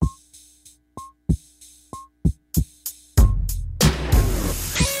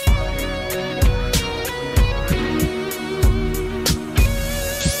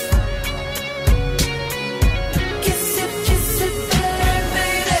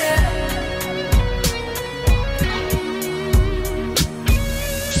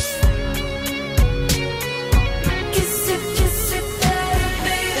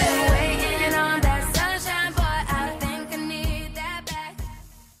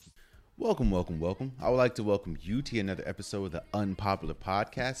Welcome, welcome, welcome. I would like to welcome you to another episode of the Unpopular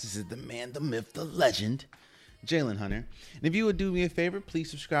Podcast. This is the man, the myth, the legend, Jalen Hunter. And if you would do me a favor,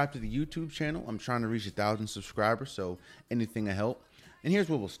 please subscribe to the YouTube channel. I'm trying to reach 1,000 subscribers, so anything to help. And here's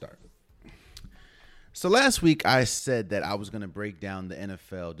where we'll start. So last week I said that I was going to break down the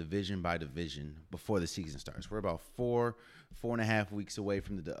NFL division by division before the season starts. We're about four and a half weeks away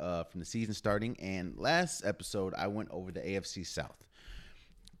from the season starting. And last episode I went over the AFC South.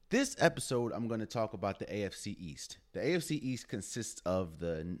 This episode, I'm going to talk about the AFC East. The AFC East consists of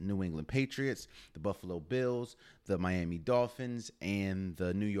the New England Patriots, the Buffalo Bills, the Miami Dolphins, and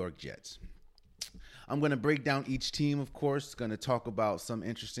the New York Jets. I'm going to break down each team, of course. Going to talk about some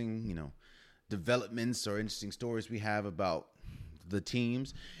interesting, developments or interesting stories we have about the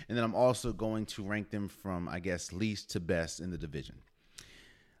teams. And then I'm also going to rank them from, least to best in the division.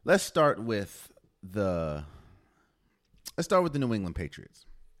 Let's start with the New England Patriots.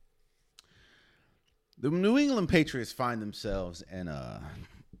 The New England Patriots find themselves in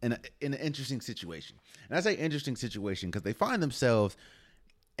an interesting situation. And I say interesting situation because they find themselves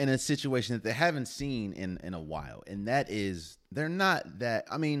in a situation that they haven't seen in a while. And that is, they're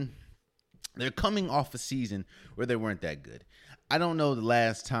coming off a season where they weren't that good. I don't know the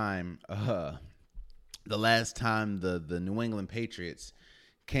last time the New England Patriots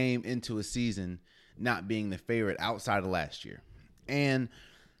came into a season not being the favorite outside of last year. And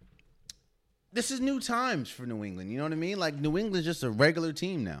this is new times for New England. You know what I mean? Like, New England's just a regular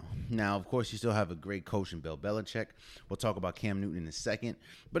team now. Now, of course, you still have a great coach in Bill Belichick. We'll talk about Cam Newton in a second.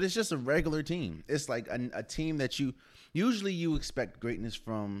 But it's just a regular team. It's like a team that you expect greatness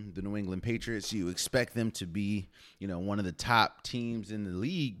from the New England Patriots. You expect them to be, one of the top teams in the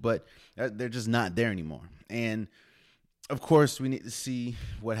league. But they're just not there anymore. And, of course, we need to see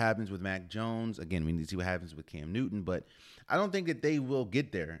what happens with Mac Jones. Again, we need to see what happens with Cam Newton. But I don't think that they will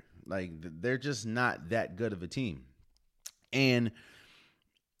get there. Like, they're just not that good of a team. And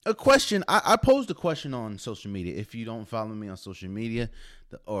a question, I posed a question on social media. If you don't follow me on social media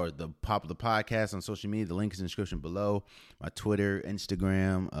or the Popular Podcast on social media, the link is in the description below. My Twitter,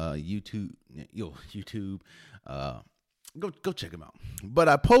 Instagram, YouTube. Go check them out. But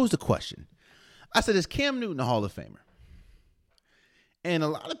I posed a question. I said, is Cam Newton a Hall of Famer? And a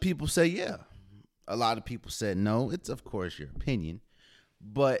lot of people say, yeah. A lot of people said no. It's, of course, your opinion.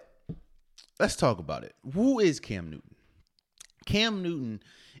 But let's talk about it. Who is Cam Newton? Cam Newton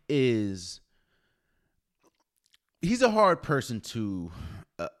he's a hard person to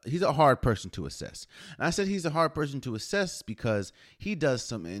assess. And I said he's a hard person to assess because he does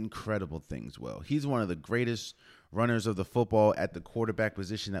some incredible things well. He's one of the greatest runners of the football at the quarterback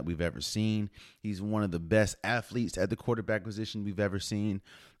position that we've ever seen. He's one of the best athletes at the quarterback position we've ever seen.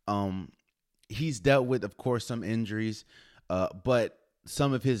 He's dealt with, of course, some injuries, but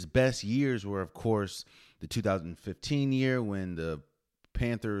some of his best years were, of course, the 2015 year when the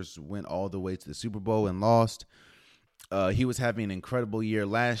Panthers went all the way to the Super Bowl and lost. He was having an incredible year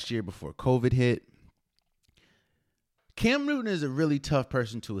last year before COVID hit. Cam Newton is a really tough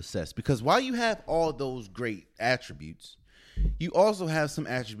person to assess because while you have all those great attributes, you also have some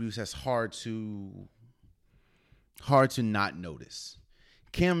attributes that's hard to not notice.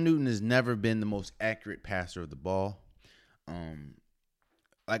 Cam Newton has never been the most accurate passer of the ball.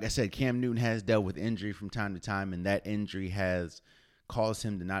 Like I said, Cam Newton has dealt with injury from time to time, and that injury has caused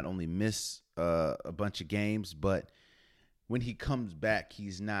him to not only miss a bunch of games, but when he comes back,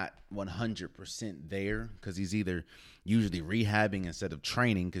 he's not 100% there because he's either usually rehabbing instead of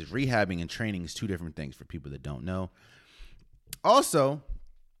training, because rehabbing and training is two different things for people that don't know. Also,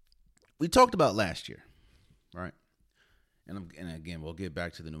 we talked about last year, right? And again, we'll get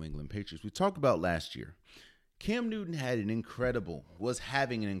back to the New England Patriots. We talked about last year. Cam Newton was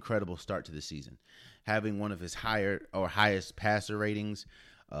having an incredible start to the season, having one of his highest passer ratings.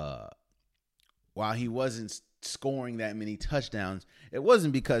 While he wasn't scoring that many touchdowns, it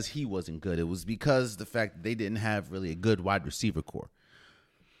wasn't because he wasn't good. It was because the fact that they didn't have really a good wide receiver core.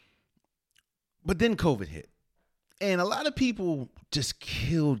 But then COVID hit. And a lot of people just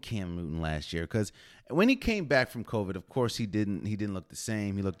killed Cam Newton last year because when he came back from COVID, of course, he didn't look the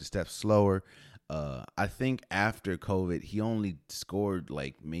same. He looked a step slower. I think after COVID, he only scored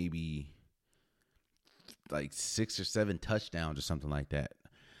maybe 6 or 7 touchdowns or something like that.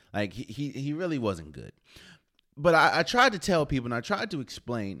 Like he really wasn't good. But I tried to tell people and I tried to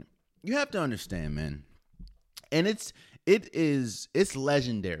explain, you have to understand, man. And it's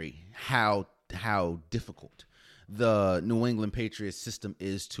legendary how difficult the New England Patriots system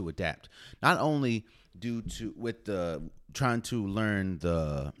is to adapt. Not only trying to learn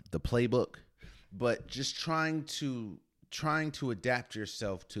the playbook, but just trying to trying to adapt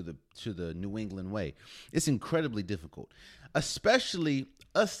yourself to the New England way. It's incredibly difficult, especially,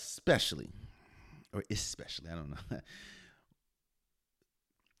 I don't know.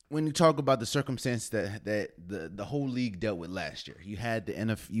 When you talk about the circumstance that the whole league dealt with last year, you had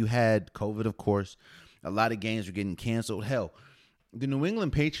you had COVID, of course. A lot of games were getting canceled. Hell, the New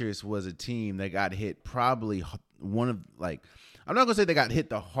England Patriots was a team that got hit probably one of, like, I'm not gonna say they got hit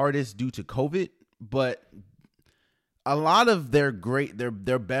the hardest due to COVID, but a lot of their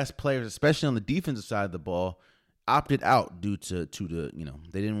best players, especially on the defensive side of the ball, opted out due to the,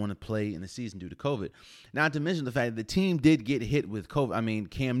 they didn't want to play in the season due to COVID. Not to mention the fact that the team did get hit with COVID. I mean,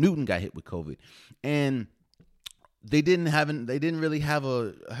 Cam Newton got hit with COVID, and they didn't really have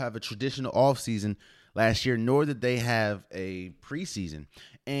a traditional offseason last year, nor did they have a preseason.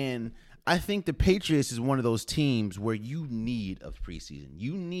 And I think the Patriots is one of those teams where you need a preseason.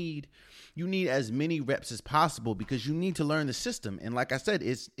 You need as many reps as possible because you need to learn the system. And like I said,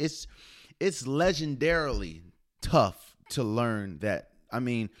 it's legendarily tough to learn that. I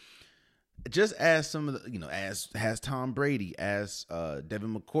mean, just as some of the, as has Tom Brady, as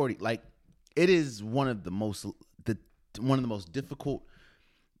Devin McCourty, like, it is one of the most difficult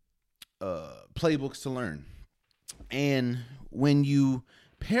playbooks to learn. And when you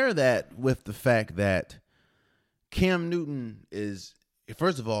pair that with the fact that Cam Newton is,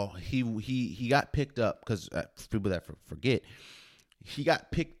 first of all, he got picked up, because for people that forget, he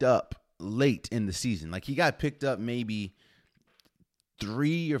got picked up late in the season. Like, he got picked up maybe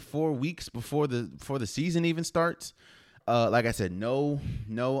 3 or 4 weeks before the season even starts. Like I said, no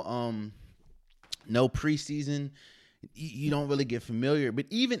preseason. You don't really get familiar. But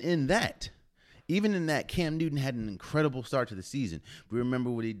even in that, Cam Newton had an incredible start to the season. We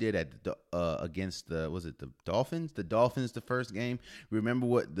remember what he did against the Dolphins? The Dolphins, the first game. We remember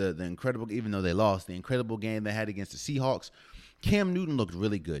what the incredible, even though they lost, the incredible game they had against the Seahawks. Cam Newton looked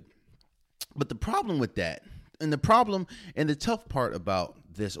really good. But the problem with that, and the tough part about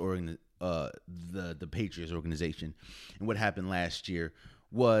this the Patriots organization and what happened last year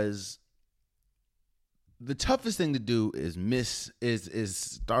was, the toughest thing to do is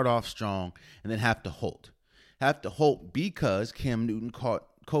start off strong and then have to halt. Because Cam Newton caught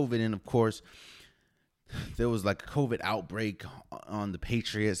COVID, and of course there was like a COVID outbreak on the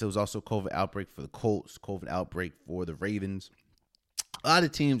Patriots. There was also a COVID outbreak for the Colts, COVID outbreak for the Ravens. A lot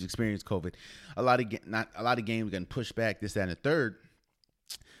of teams experienced COVID. A lot of games getting pushed back, this, that, and the third.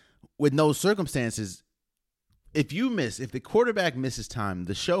 With no circumstances, if the quarterback misses time,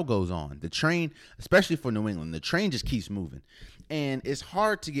 the show goes on. The train, especially for New England, the train just keeps moving. And it's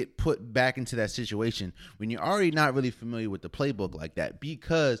hard to get put back into that situation when you're already not really familiar with the playbook like that,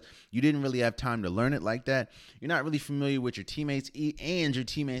 because you didn't really have time to learn it like that. You're not really familiar with your teammates, and your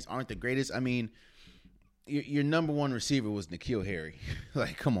teammates aren't the greatest. I mean, your number one receiver was N'Keal Harry.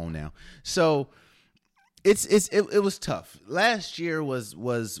 Like, come on now. So it was tough. Last year was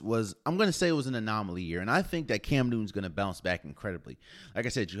I'm going to say it was an anomaly year, and I think that Cam Newton's going to bounce back incredibly. Like I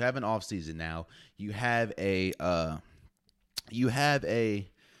said, you have an offseason now. You have a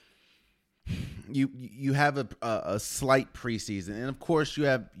slight preseason, and of course you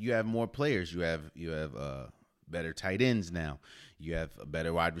have more players. You have better tight ends now. You have a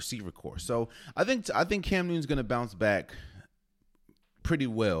better wide receiver core. So I think Cam Newton's going to bounce back pretty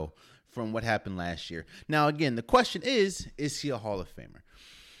well from what happened last year. Now, again, the question is he a Hall of Famer?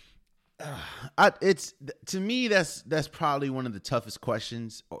 To me, that's probably one of the toughest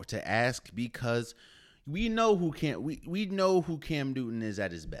questions to ask, because we know who Cam Newton is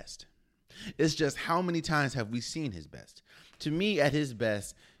at his best. It's just, how many times have we seen his best? To me, at his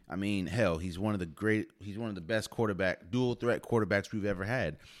best, I mean, hell, he's one of the best dual threat quarterbacks we've ever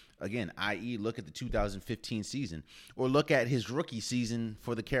had. Again, i.e., look at the 2015 season, or look at his rookie season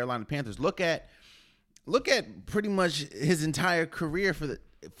for the Carolina Panthers. Look at pretty much his entire career for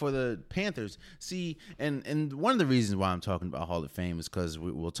the Panthers. See, and one of the reasons why I'm talking about Hall of Fame is because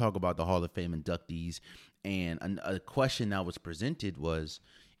we'll talk about the Hall of Fame inductees, and a question that was presented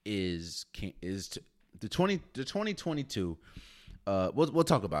is the 2022. We'll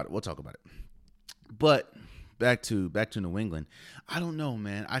talk about it. But back to New England. I don't know,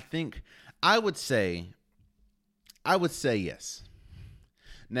 man. I would say yes.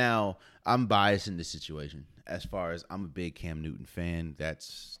 Now, I'm biased in this situation. As far as, I'm a big Cam Newton fan.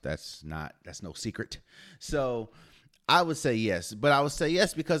 That's no secret. So I would say yes. But I would say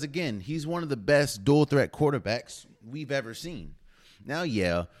yes because, again, he's one of the best dual threat quarterbacks we've ever seen. Now,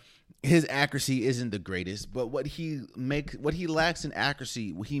 yeah, his accuracy isn't the greatest, but what he lacks in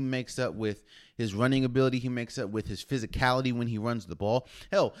accuracy, he makes up with his running ability. He makes up with his physicality when he runs the ball.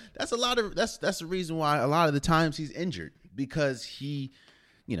 Hell, that's the reason why a lot of the times he's injured, because he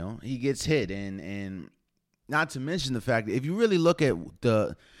gets hit, and not to mention the fact that if you really look at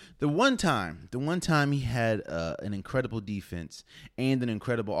the one time he had an incredible defense and an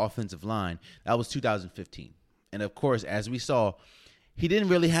incredible offensive line, that was 2015. And of course, as we saw, he didn't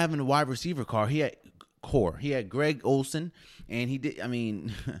really have a wide receiver core. He had Greg Olsen, and he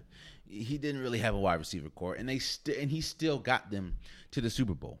didn't really have a wide receiver core, and he still got them to the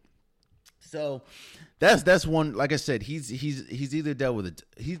Super Bowl. So that's one. Like I said, he's either dealt with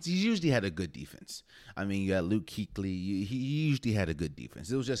he's usually had a good defense. I mean, you got Luke Kuechly. He usually had a good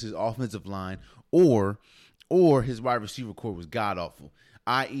defense. It was just his offensive line or his wide receiver core was god awful,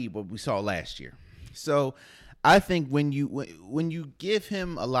 i.e. what we saw last year. So I think when you give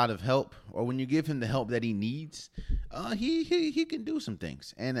him a lot of help, or when you give him the help that he needs, he can do some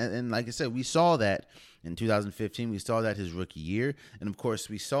things. And like I said, we saw that in 2015. We saw that his rookie year, and of course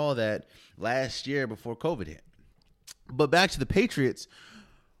we saw that last year before COVID hit. But back to the Patriots.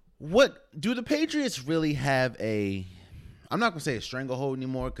 What do the Patriots really have I'm not going to say a stranglehold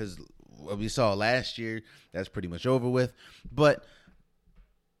anymore, because what we saw last year, that's pretty much over with. But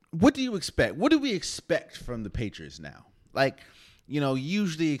what do you expect? What do we expect from the Patriots now? Like,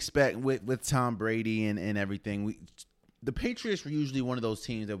 usually expect with Tom Brady and everything, the Patriots were usually one of those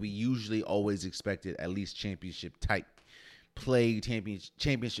teams that we usually always expected at least championship type play,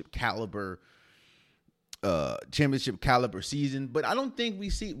 championship caliber season. But I don't think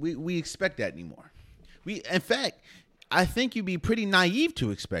we expect that anymore. In fact, I think you'd be pretty naive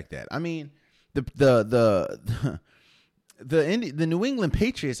to expect that. I mean, the New England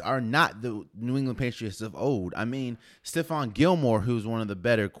Patriots are not the New England Patriots of old. I mean, Stephon Gilmore, who's one of the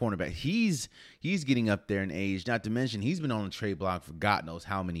better cornerbacks, he's getting up there in age. Not to mention, he's been on the trade block for God knows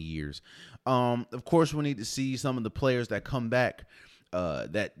how many years. Of course, we need to see some of the players that come back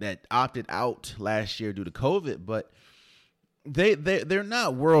that opted out last year due to COVID, but they're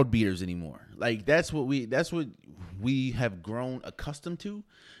not world beaters anymore. Like that's what we have grown accustomed to,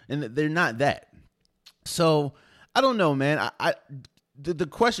 and they're not that. So I don't know, man. The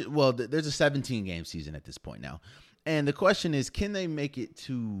question, well, there's a 17-game season at this point now. And the question is, can they make it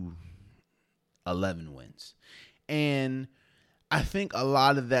to 11 wins? And I think a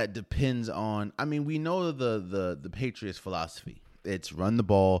lot of that depends on, I mean, we know the Patriots' philosophy. It's run the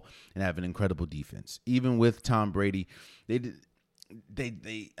ball and have an incredible defense. Even with Tom Brady, there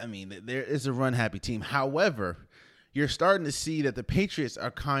is a run-happy team. However, you're starting to see that the Patriots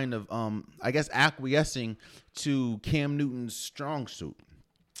are kind of, acquiescing to Cam Newton's strong suit.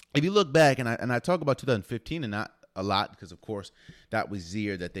 If you look back, and I talk about 2015 and not a lot, because of course that was the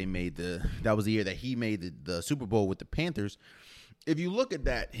year that he made the Super Bowl with the Panthers. If you look at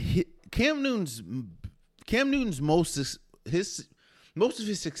that, Cam Newton's most of his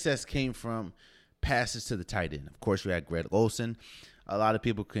success came from passes to the tight end. Of course, we had Greg Olsen. A lot of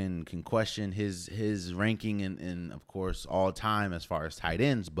people can question his ranking in of course all time as far as tight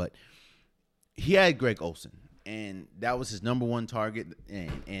ends, but he had Greg Olsen, and that was his number one target,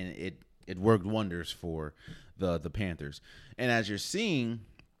 and it worked wonders for the Panthers. And as you're seeing,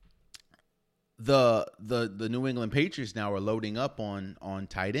 the New England Patriots now are loading up on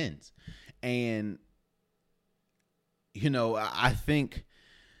tight ends, and I think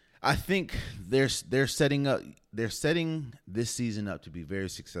they're setting this season up to be very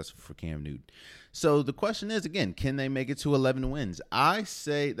successful for Cam Newton. So the question is, again, can they make it to 11 wins? I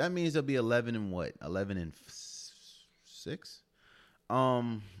say that means they'll be 11 and what? 11 and 6?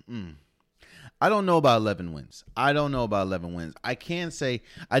 I don't know about 11 wins. I can say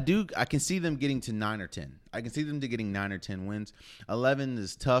I can see them getting to 9 or 10. I can see them getting 9 or 10 wins. 11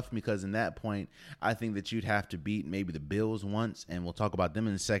 is tough, because in that point, I think that you'd have to beat maybe the Bills once, and we'll talk about them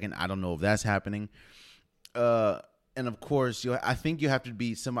in a second. I don't know if that's happening. And of course, I think you have to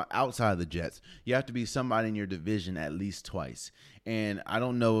be somebody outside of the Jets. You have to be somebody in your division at least twice. And I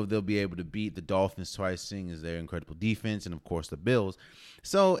don't know if they'll be able to beat the Dolphins twice, seeing as their incredible defense, and of course the Bills.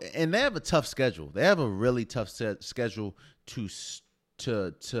 So, and they have a tough schedule. They have a really tough schedule to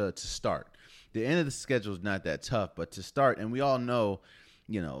start. The end of the schedule is not that tough, but to start, and we all know,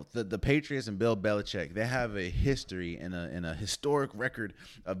 the Patriots and Bill Belichick, they have a history and a historic record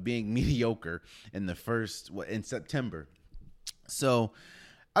of being mediocre in September. So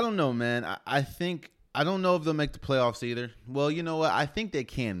I don't know, man. I don't know if they'll make the playoffs either. Well, you know what? I think they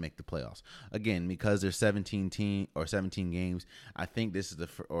can make the playoffs again, because there's 17 games. I think this is the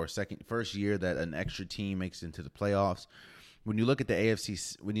first year that an extra team makes it into the playoffs. When you look at the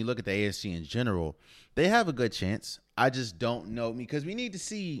AFC in general, they have a good chance. I just don't know, because we need to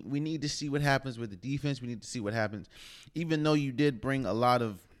see what happens with the defense. We need to see what happens, even though you did bring a lot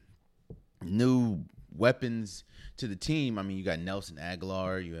of new weapons to the team. I mean, you got Nelson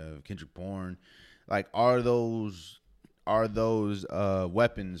Aguilar, you have Kendrick Bourne. Like, are those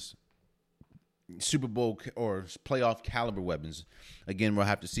weapons Super Bowl or playoff caliber weapons? Again, we'll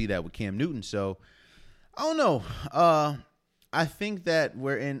have to see that with Cam Newton. So I don't know. I think that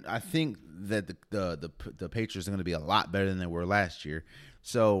I think that the Patriots are going to be a lot better than they were last year.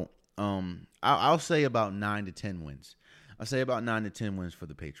 So I'll say about 9 to 10 wins. I'll say about 9 to 10 wins for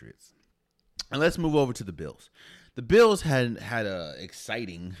the Patriots. And let's move over to the Bills. The Bills had an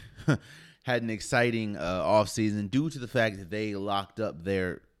exciting offseason due to the fact that they locked up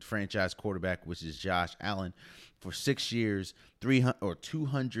their franchise quarterback, which is Josh Allen, for 6 years,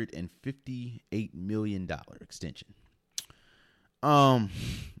 $258 million extension. I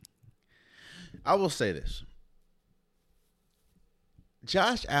will say this.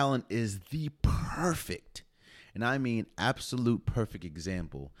 Josh Allen is the perfect, and I mean absolute perfect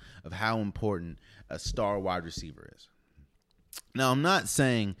example of how important a star wide receiver is. Now, I'm not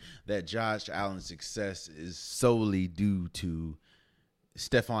saying that Josh Allen's success is solely due to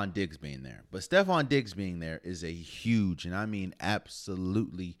Stephon Diggs being there, but Stephon Diggs being there is a huge, and I mean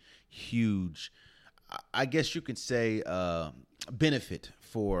absolutely huge, I guess you could say, benefit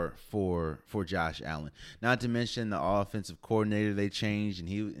for Josh Allen. Not to mention the offensive coordinator they changed,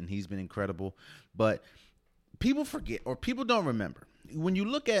 and he's been incredible. But people forget, or people don't remember, when you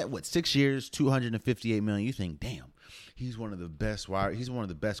look at 6 years, $258 million, you think, damn, he's one of the best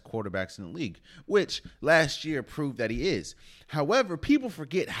quarterbacks in the league, which last year proved that he is. However, people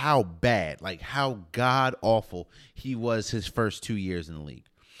forget how bad, like how god awful he was his first 2 years in the league.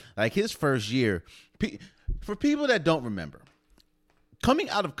 Like his first year, for people that don't remember, coming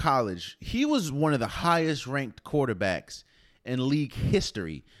out of college, he was one of the highest ranked quarterbacks in league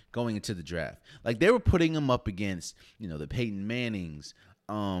history going into the draft. Like they were putting him up against, the Peyton Mannings.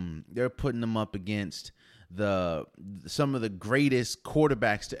 They're putting him up against some of the greatest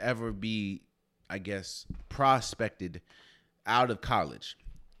quarterbacks to ever be, I guess, prospected out of college.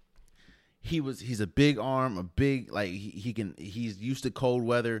 He's a big arm, he's used to cold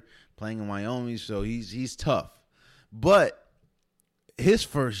weather, playing in Wyoming, so he's tough. But his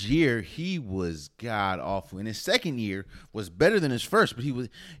first year, he was god awful, and his second year was better than his first. But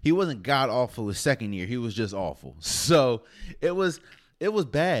he wasn't god awful his second year; he was just awful. So it was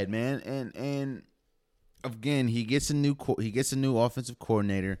bad, man. And again, he gets a new offensive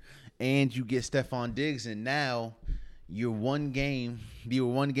coordinator, and you get Stephon Diggs, and now you were one game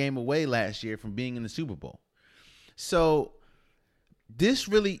away last year from being in the Super Bowl. So this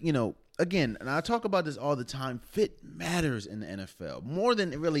really, again, and I talk about this all the time, fit matters in the NFL more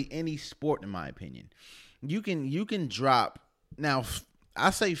than really any sport, in my opinion. You can drop. Now,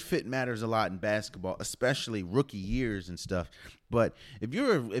 I say fit matters a lot in basketball, especially rookie years and stuff. But if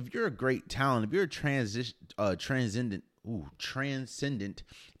you're a great talent, if you're a transcendent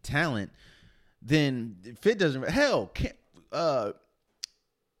talent, then fit doesn't. Hell,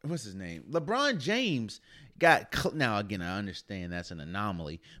 what's his name? LeBron James got. Now again, I understand that's an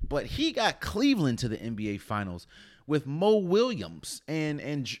anomaly, but he got Cleveland to the NBA Finals with Mo Williams and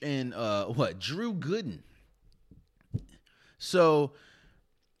Drew Gooden. So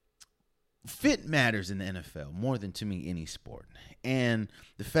fit matters in the NFL more than, to me, any sport. And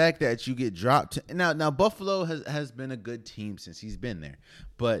the fact that you get dropped now Buffalo has been a good team since he's been there,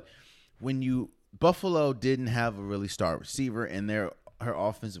 but Buffalo didn't have a really star receiver, and her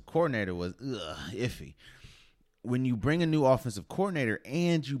offensive coordinator was iffy. When you bring a new offensive coordinator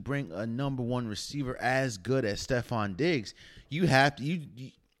and you bring a number one receiver as good as Stephon Diggs, you have to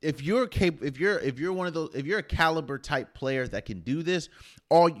if you're a caliber type player that can do this,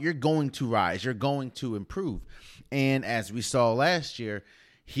 you're going to rise, you're going to improve. And as we saw last year,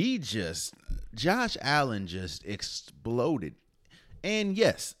 Josh Allen just exploded. And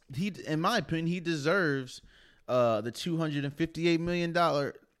yes, in my opinion, he deserves the $258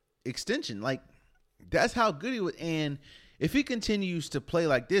 million extension. Like, that's how good he was. And if he continues to play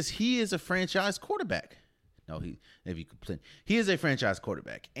like this, he is a franchise quarterback. He is a franchise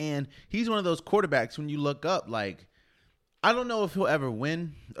quarterback. And he's one of those quarterbacks when you look up, like, I don't know if he'll ever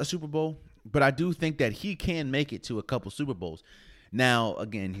win a Super Bowl, but I do think that he can make it to a couple Super Bowls. Now,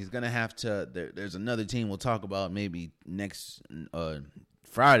 again, he's going to have to there's another team we'll talk about maybe next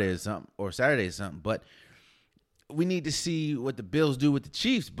Friday or something, or Saturday or something, but we need to see what the Bills do with the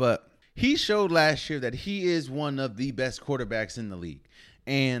Chiefs. But he showed last year that he is one of the best quarterbacks in the league.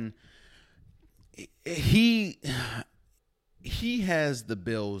 And he has the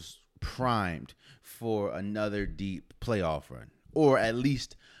Bills primed for another deep playoff run, or at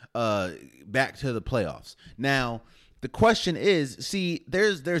least back to the playoffs. Now, The question is, see,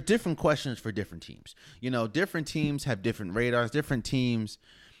 there's different questions for different teams. Different teams have different radars. Different teams.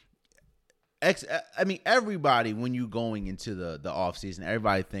 Everybody, when you going into the offseason,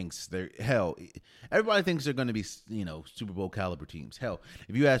 everybody thinks everybody thinks they're going to be, Super Bowl caliber teams. Hell,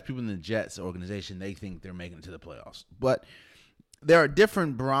 if you ask people in the Jets organization, they think they're making it to the playoffs. But there are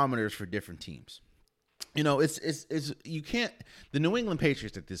different barometers for different teams. It's you can't, the New England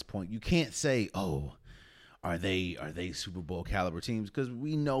Patriots at this point, you can't say, oh, are they Super Bowl caliber teams? Because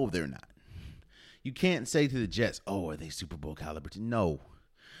we know they're not. You can't say to the Jets, oh, are they Super Bowl caliber teams? No.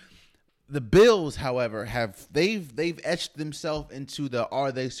 The Bills, however, they've etched themselves into the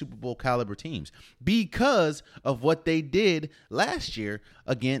are they Super Bowl caliber teams because of what they did last year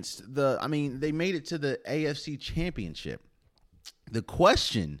against they made it to the AFC Championship. The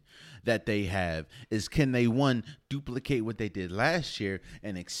question that they have is, can they, one, duplicate what they did last year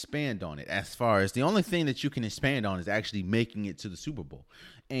and expand on it? As far as the only thing that you can expand on is actually making it to the Super Bowl.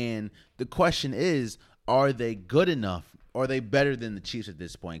 And the question is, are they good enough? Are they better than the Chiefs at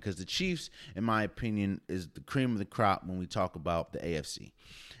this point? Because the Chiefs, in my opinion, is the cream of the crop when we talk about the AFC.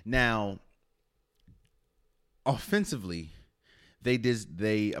 Now, offensively, they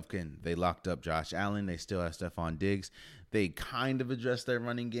locked up Josh Allen. They still have Stephon Diggs. They kind of addressed their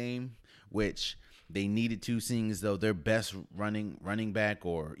running game, which they needed to, seeing as though their best running back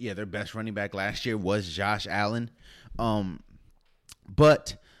last year was Josh Allen.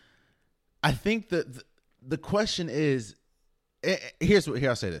 But I think that the question is,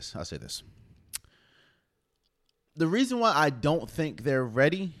 I'll say this. The reason why I don't think they're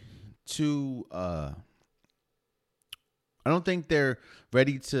ready to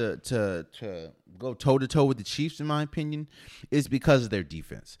go toe-to-toe with the Chiefs, in my opinion, is because of their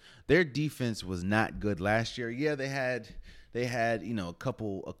defense. Their defense was not good last year. Yeah, they had a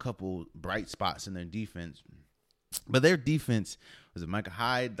couple bright spots in their defense, but their defense was Micah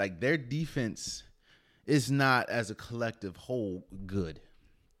Hyde. Like, their defense is not, as a collective whole, good.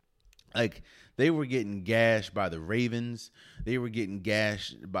 Like, they were getting gashed by the Ravens. They were getting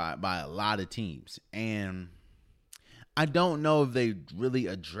gashed by a lot of teams. And I don't know if they really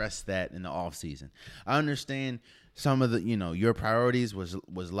addressed that in the offseason. I understand some of the, your priorities was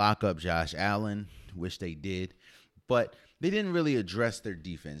lock up Josh Allen, which they did. But they didn't really address their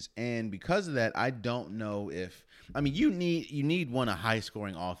defense. And because of that, I don't know if you need a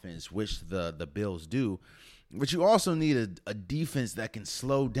high-scoring offense, which the Bills do, but you also need a defense that can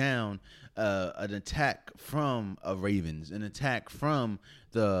slow down an attack from Ravens, an attack from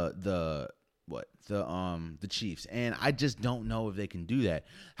the Chiefs. And I just don't know if they can do that.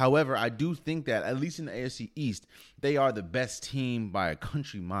 However, I do think that, at least in the AFC East, they are the best team by a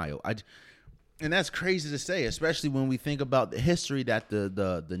country mile. And that's crazy to say, especially when we think about the history that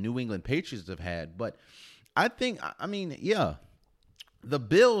the New England Patriots have had. But I think, the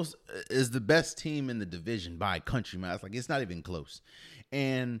Bills is the best team in the division by country mile. It's not even close.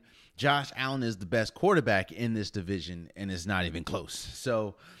 And Josh Allen is the best quarterback in this division, and it's not even close.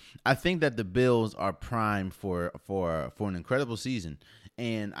 So I think that the Bills are primed for an incredible season.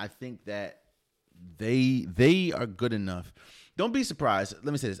 And I think that they are good enough. Don't be surprised.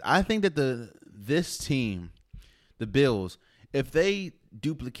 Let me say this. I think that this team, the Bills, if they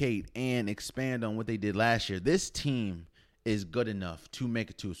duplicate and expand on what they did last year, this team is good enough to make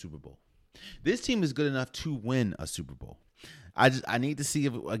it to a Super Bowl. This team is good enough to win a Super Bowl. I need to see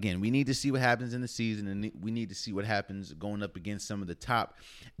we need to see what happens in the season, and we need to see what happens going up against some of the top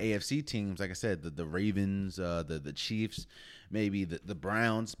AFC teams. Like I said, the Ravens, the Chiefs, maybe the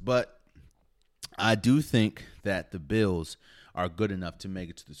Browns. But I do think that the Bills are good enough to make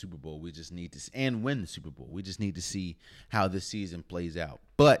it to the Super Bowl. We just need to and win the Super Bowl. We just need to see how this season plays out.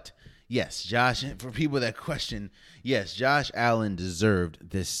 But yes, for people that question, yes, Josh Allen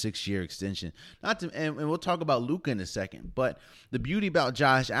deserved this 6-year extension. And we'll talk about Luka in a second. But the beauty about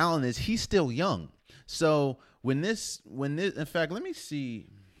Josh Allen is he's still young. So in fact, let me see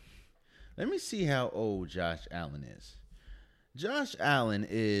how old Josh Allen is. Josh Allen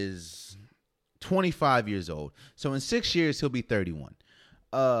is 25 years old. So in 6 years, he'll be 31.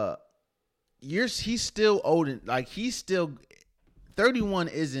 He's still old. He's still 31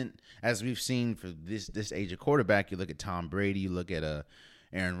 isn't, as we've seen for this age of quarterback. You look at Tom Brady, you look at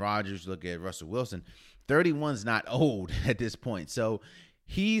Aaron Rodgers, you look at Russell Wilson. 31's not old at this point. So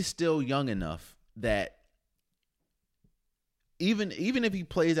he's still young enough that even if he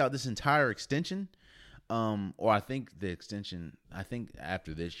plays out this entire extension, or I think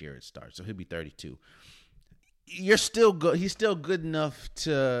after this year it starts, so he'll be 32. You're still good. He's still good enough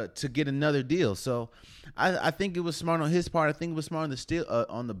to get another deal. So I think it was smart on his part. I think it was smart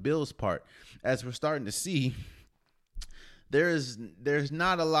on the Bills' part, as we're starting to see there's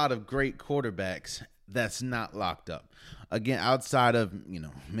not a lot of great quarterbacks that's not locked up. Again, outside of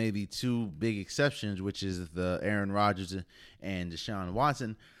maybe two big exceptions, which is the Aaron Rodgers and Deshaun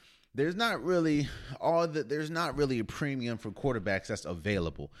Watson. There's not really a premium for quarterbacks that's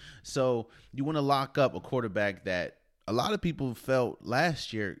available. So you want to lock up a quarterback that a lot of people felt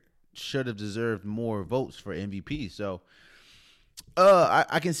last year should have deserved more votes for MVP. So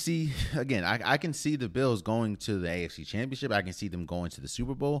I can see, again, I can see the Bills going to the AFC Championship. I can see them going to the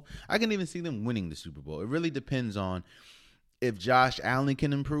Super Bowl. I can even see them winning the Super Bowl. It really depends on if Josh Allen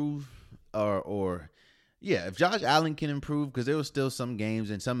can improve if Josh Allen can improve, because there were still some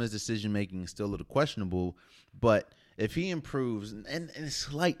games and some of his decision making is still a little questionable. But if he improves and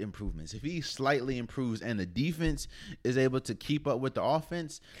slight improvements, if he slightly improves and the defense is able to keep up with the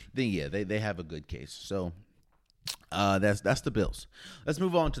offense, then yeah, they have a good case. So that's the Bills. Let's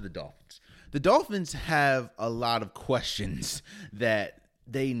move on to the Dolphins. The Dolphins have a lot of questions that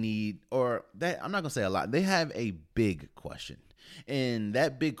they need, or that I'm not gonna say a lot. They have a big question, and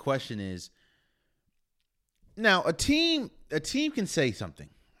that big question is. Now, a team can say something.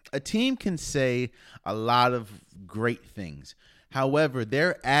 A team can say a lot of great things. However,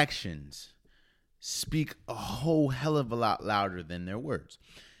 their actions speak a whole hell of a lot louder than their words.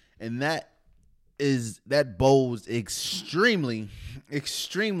 And that bodes extremely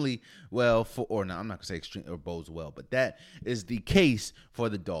well I'm not going to say extreme or bodes well, but that is the case for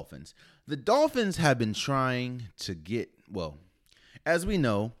the Dolphins. The Dolphins have been trying to as we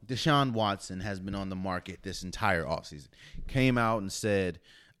know, Deshaun Watson has been on the market this entire offseason. Came out and said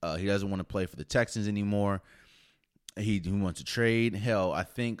he doesn't want to play for the Texans anymore. He wants to trade. Hell, I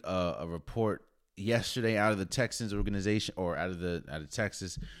think a report yesterday out of the Texans organization or out of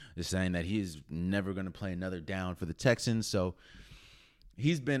Texas is saying that he is never going to play another down for the Texans. So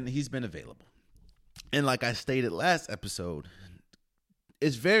he's been available. And like I stated last episode,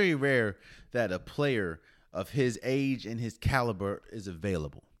 it's very rare that a player of his age and his caliber is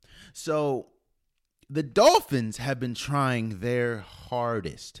available. So the Dolphins have been trying their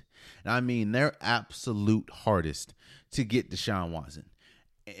hardest, and I mean their absolute hardest, to get Deshaun Watson.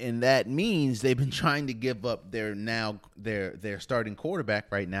 And that means they've been trying to give up their starting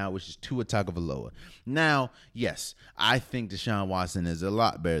quarterback right now, which is Tua Tagovailoa. Now, yes, I think Deshaun Watson is a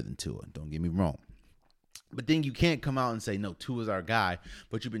lot better than Tua. Don't get me wrong. But then you can't come out and say, no, Tua's our guy,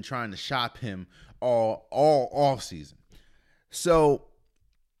 but you've been trying to shop him all off season. So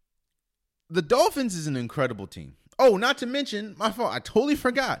the Dolphins is an incredible team. Oh, not to mention, my fault, I totally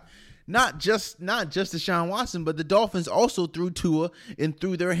forgot. Not just Deshaun Watson, but the Dolphins also threw Tua and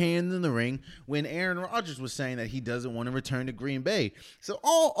threw their hand in the ring when Aaron Rodgers was saying that he doesn't want to return to Green Bay. So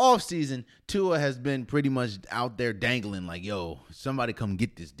all offseason, Tua has been pretty much out there dangling like, yo, somebody come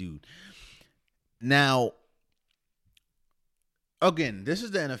get this dude. Now, again, this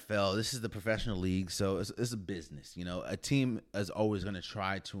is the NFL. This is the professional league, so it's a business. A team is always going to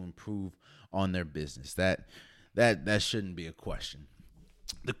try to improve on their business. That shouldn't be a question.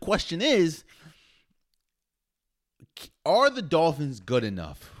 The question is, are the Dolphins good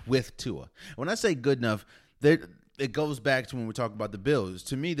enough with Tua? When I say good enough, it goes back to when we talk about the Bills.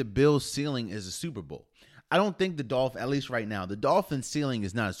 To me, the Bills' ceiling is a Super Bowl. I don't think at least right now, the Dolphins' ceiling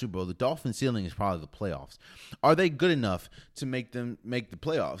is not a Super Bowl. The Dolphins' ceiling is probably the playoffs. Are they good enough to make the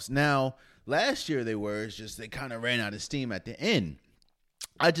playoffs? Now, last year they were. It's just they kind of ran out of steam at the end.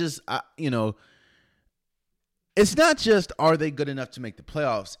 It's not just are they good enough to make the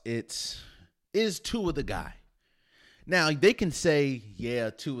playoffs. Is Tua the guy? Now, they can say, yeah,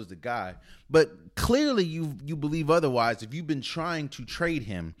 Tua's the guy. But clearly you believe otherwise if you've been trying to trade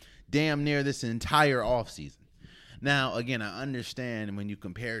him damn near this entire offseason. Now, again, I understand when you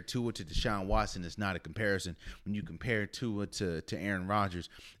compare Tua to Deshaun Watson, it's not a comparison. When you compare Tua to Aaron Rodgers,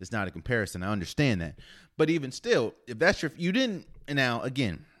 it's not a comparison. I understand that. But even still, if that's you didn't, now,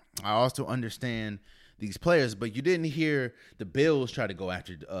 again, I also understand these players, but you didn't hear the Bills try to go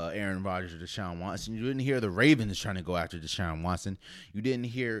after Aaron Rodgers or Deshaun Watson. You didn't hear the Ravens trying to go after Deshaun Watson. You didn't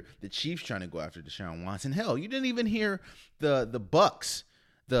hear the Chiefs trying to go after Deshaun Watson. Hell, you didn't even hear the Bucks.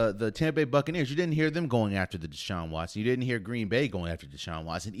 The Tampa Bay Buccaneers, you didn't hear them going after the Deshaun Watson. You didn't hear Green Bay going after Deshaun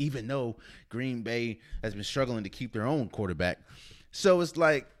Watson, even though Green Bay has been struggling to keep their own quarterback. So it's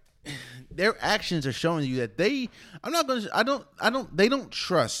like their actions are showing you that they don't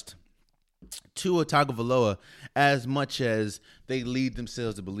trust Tua Tagovailoa as much as they lead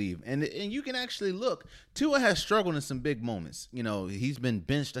themselves to believe. And you can actually look. Tua has struggled in some big moments. You know, he's been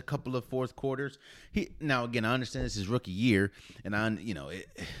benched a couple of fourth quarters. Now again, I understand this is rookie year, and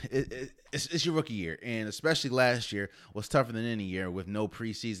it's your rookie year, and especially last year was tougher than any year with no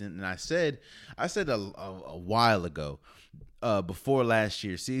preseason. And I said a while ago, before last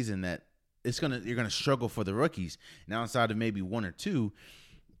year's season, that you're gonna struggle for the rookies. And outside of maybe one or two,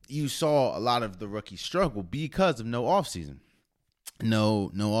 you saw a lot of the rookies struggle because of no offseason. No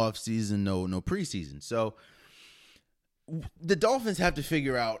offseason, no preseason. So the Dolphins have to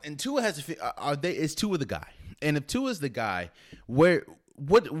figure out, and Tua has to is Tua the guy? And if Tua is the guy,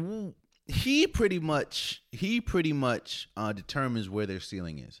 he pretty much determines where their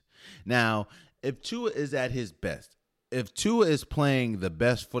ceiling is. Now, if Tua is at his best, if Tua is playing the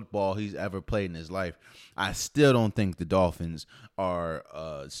best football he's ever played in his life, I still don't think the Dolphins are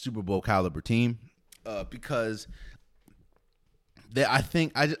a Super Bowl caliber team, because I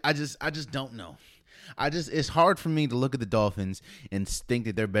just don't know. It's hard for me to look at the Dolphins and think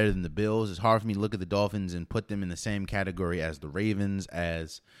that they're better than the Bills. It's hard for me to look at the Dolphins and put them in the same category as the Ravens,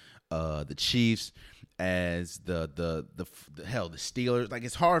 as the Chiefs, as the Steelers. Like,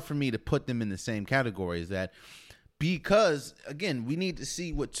 it's hard for me to put them in the same category as that. Because again, we need to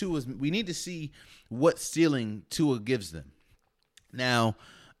see what ceiling Tua gives them. Now,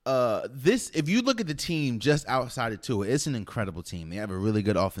 if you look at the team just outside of Tua, it's an incredible team. They have a really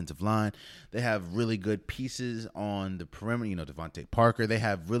good offensive line. They have really good pieces on the perimeter. You know, Devontae Parker. They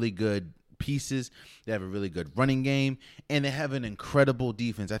have really good pieces. They have a really good running game, and they have an incredible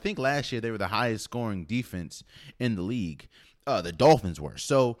defense. I think last year they were the highest scoring defense in the league. The Dolphins were.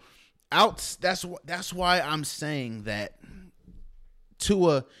 So that's why I'm saying that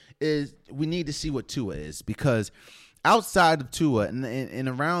Tua is. We need to see what Tua is, because outside of Tua and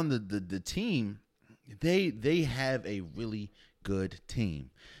around the team, they have a really good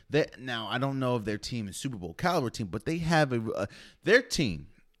team. Now I don't know if their team is Super Bowl caliber team, but they have their team.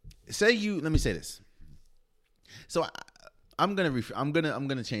 Let me say this. So I'm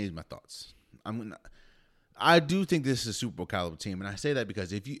gonna change my thoughts. I do think this is a Super Bowl caliber team, and I say that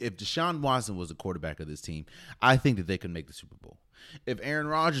because if Deshaun Watson was the quarterback of this team, I think that they could make the Super Bowl. If Aaron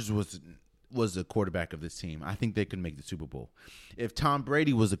Rodgers was the quarterback of this team, I think they could make the Super Bowl. If Tom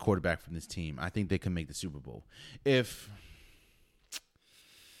Brady was the quarterback from this team, I think they could make the Super Bowl. If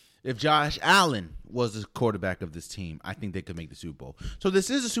Josh Allen was the quarterback of this team, I think they could make the Super Bowl. So this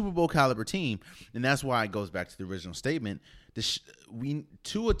is a Super Bowl caliber team, and that's why it goes back to the original statement.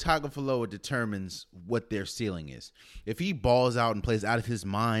 Tua Tagovailoa determines what their ceiling is. If he balls out and plays out of his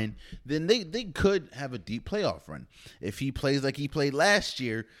mind, then they could have a deep playoff run. If he plays like he played last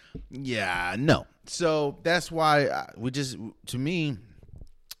year, no. So that's why we just need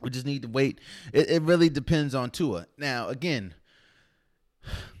to wait. It really depends on Tua. Now, again,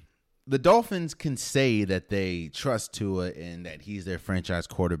 the Dolphins can say that they trust Tua and that he's their franchise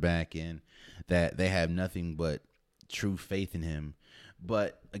quarterback and that they have nothing but true faith in him.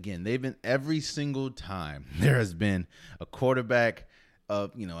 But again, they've been, every single time there has been a quarterback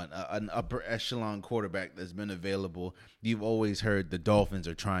of, an upper echelon quarterback that's been available, you've always heard the Dolphins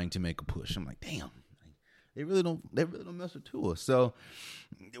are trying to make a push. I'm like, damn. They really don't mess with Tua. So,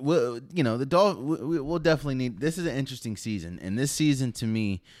 we'll definitely need. This is an interesting season, and this season to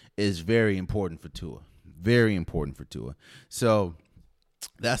me is very important for Tua. Very important for Tua. So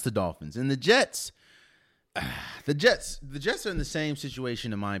that's the Dolphins and the Jets. The Jets are in the same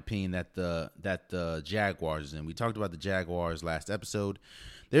situation, in my opinion, that the Jaguars is in. We talked about the Jaguars last episode.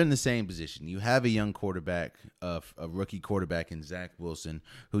 They're in the same position. You have a young quarterback, a rookie quarterback in Zach Wilson,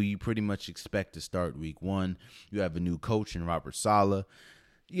 who you pretty much expect to start week one. You have a new coach in Robert Saleh.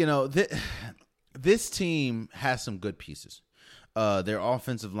 This team has some good pieces. Their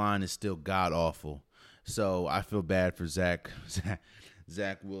offensive line is still god awful, so I feel bad for Zach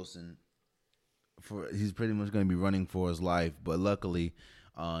Wilson. He's pretty much going to be running for his life, but luckily,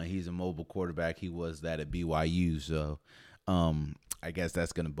 he's a mobile quarterback. He was that at BYU, so I guess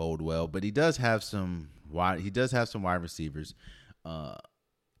that's going to bode well. But he does have some wide receivers.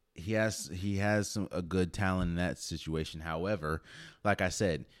 He has a good talent in that situation. However, like I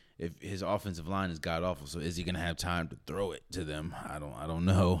said, if his offensive line is god awful, so is he going to have time to throw it to them? I don't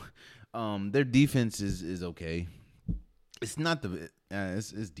know. Their defense is okay. It's not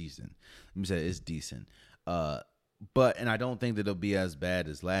it's decent. Let me say it's decent. But I don't think that it'll be as bad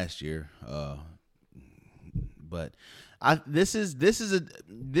as last year. But this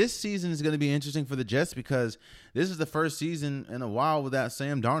season is going to be interesting for the Jets because this is the first season in a while without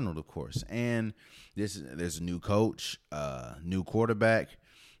Sam Darnold, of course, and there's a new coach, new quarterback.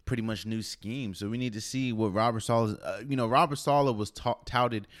 pretty much new scheme. So we need to see what Robert Saleh, Robert Saleh was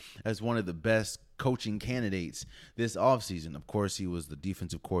touted as one of the best coaching candidates this offseason. Of course, he was the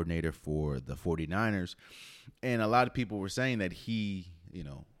defensive coordinator for the 49ers. And a lot of people were saying that he,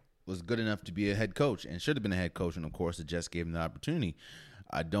 was good enough to be a head coach and should have been a head coach. And of course, the Jets gave him the opportunity.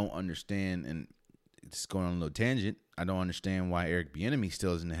 I don't understand, and it's going on a little tangent. I don't understand why Eric Bieniemy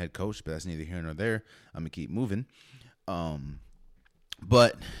still isn't the head coach, but that's neither here nor there. I'm gonna keep moving.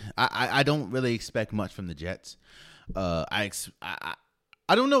 But I don't really expect much from the Jets. I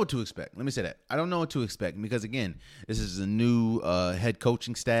don't know what to expect. Let me say that. I don't know what to expect because, again, this is a new head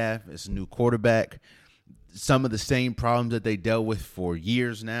coaching staff. It's a new quarterback. Some of the same problems that they dealt with for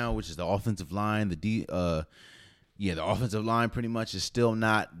years now, which is the offensive line. The offensive line pretty much is still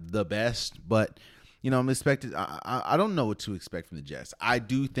not the best. But, I'm expected. I don't know what to expect from the Jets. I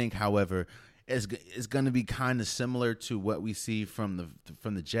do think, however, it's going to be kind of similar to what we see from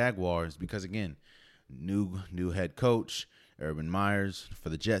the Jaguars because, again, new head coach, Urban Myers for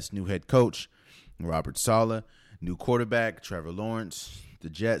the Jets, new head coach, Robert Saleh, new quarterback, Trevor Lawrence, the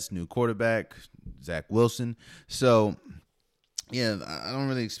Jets, new quarterback, Zach Wilson. So, yeah, I don't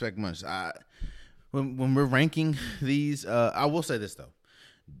really expect much. When we're ranking these, I will say this, though.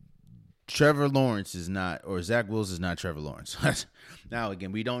 Trevor Lawrence is not, or Zach Wilson is not Trevor Lawrence. Now,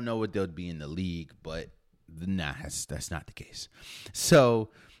 again, we don't know what they'll be in the league, but that's not the case. So,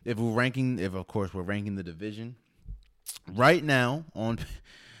 if we're ranking the division, right now,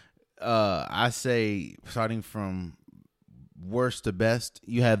 I say starting from worst to best,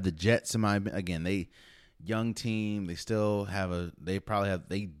 you have the Jets. They young team. They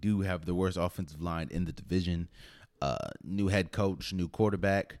do have the worst offensive line in the division. New head coach, new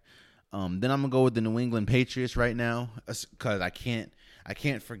quarterback. Then I'm gonna go with the New England Patriots right now because I can't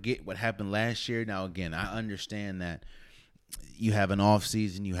forget what happened last year. Now, again, I understand that you have an off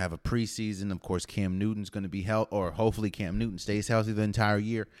season, you have a preseason. Of course, Cam Newton's going to be healthy, or hopefully Cam Newton stays healthy the entire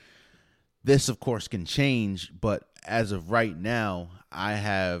year. This, of course, can change, but as of right now, I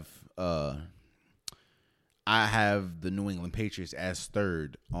have the New England Patriots as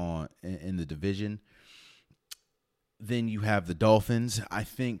third in the division. Then you have the Dolphins. I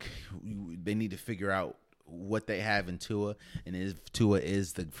think they need to figure out what they have in Tua and if Tua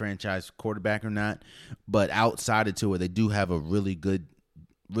is the franchise quarterback or not. But outside of Tua, they do have a really good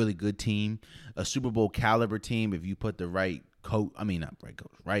team, a Super Bowl caliber team. If you put the right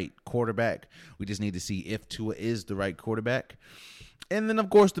quarterback. We just need to see if Tua is the right quarterback. And then, of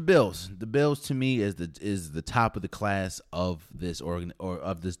course, the Bills. The Bills, to me, is the top of the class of this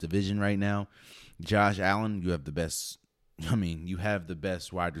of this division right now. Josh Allen, you have the best. You have the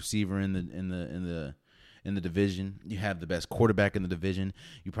best wide receiver in the division. You have the best quarterback in the division.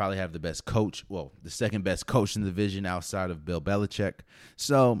 You probably have the best coach. Well, the second best coach in the division outside of Bill Belichick.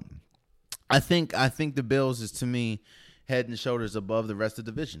 So, I think the Bills is, to me, head and shoulders above the rest of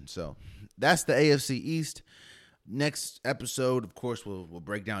the division. So that's the AFC East. Next episode, of course, we'll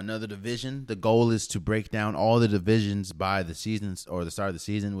break down another division. The goal is to break down all the divisions by the seasons or the start of the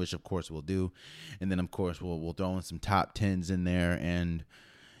season, which of course we'll do. And then of course we'll throw in some top 10s in there and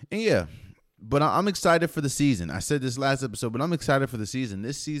yeah. But I'm excited for the season. I said this last episode, but I'm excited for the season.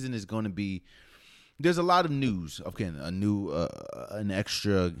 This season is going to be. There's a lot of news. Okay, an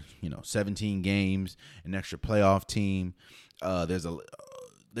extra, 17 games, an extra playoff team. There's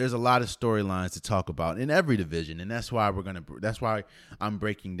a lot of storylines to talk about in every division, and that's why I'm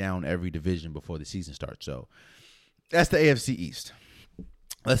breaking down every division before the season starts. So that's the AFC East.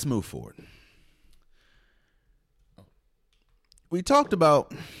 Let's move forward. We talked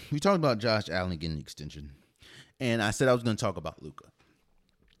about Josh Allen getting an extension, and I said I was going to talk about Luka.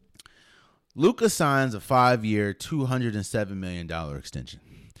 Luka signs a 5-year, $207 million extension.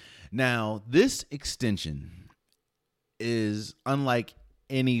 Now, this extension is unlike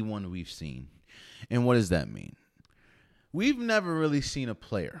anyone we've seen. And what does that mean? We've never really seen a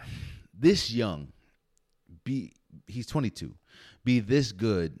player this young, he's 22, be this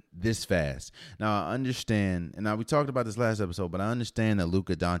good, this fast. Now, I understand, and we talked about this last episode, but I understand that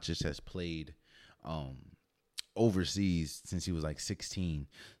Luka Doncic has played overseas since he was like 16.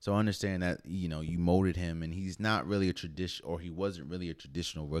 So I understand that, you molded him and he's not really he wasn't really a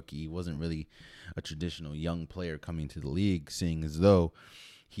traditional rookie. He wasn't really a traditional young player coming to the league, seeing as though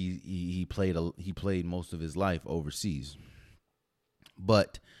he played most of his life overseas.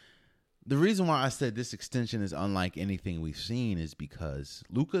 But the reason why I said this extension is unlike anything we've seen is because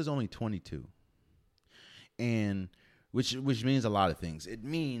Luka is only 22. And which means a lot of things. It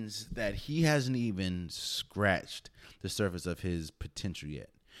means that he hasn't even scratched the surface of his potential yet.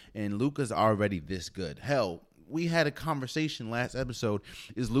 And Luka's already this good. Hell, we had a conversation last episode.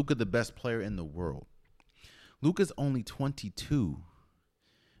 Is Luka the best player in the world? Luka's only 22.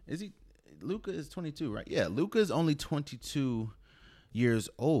 Is he? Luka is 22, right? Yeah, Luka is only 22 years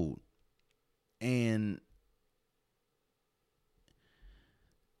old. And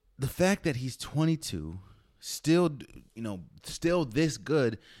the fact that he's 22, still this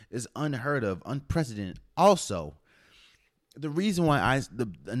good is unheard of, unprecedented. Also, another reason why I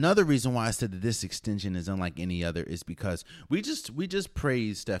said that this extension is unlike any other is because we just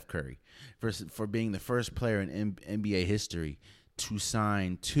praised Steph Curry for being the first player in NBA history to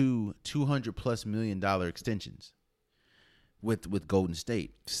sign two $200+ million extensions with Golden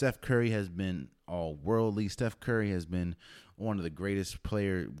State. Steph Curry has been all worldly. Steph Curry has been one of the greatest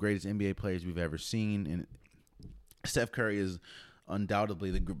NBA players we've ever seen, and Steph Curry is undoubtedly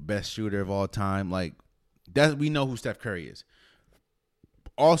the best shooter of all time. Like that, we know who Steph Curry is.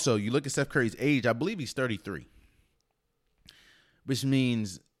 Also, you look at Steph Curry's age. I believe he's 33, which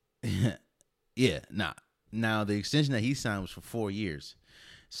means, Now the extension that he signed was for 4 years.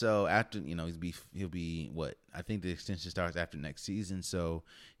 So after he'll be what? I think the extension starts after next season. So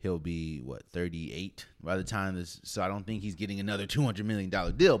he'll be 38 by the time this. So I don't think he's getting another $200 million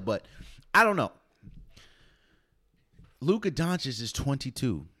deal. But I don't know. Luka Doncic is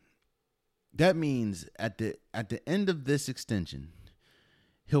 22. That means at the end of this extension,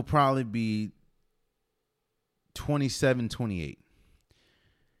 he'll probably be 27, 28.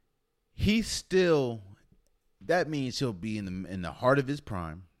 That means he'll be in the heart of his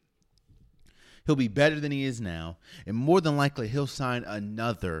prime. He'll be better than he is now, and more than likely he'll sign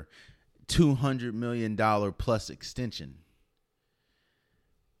another $200 million plus extension.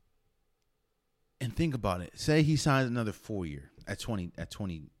 And think about it. Say he signs another 4 year at 20.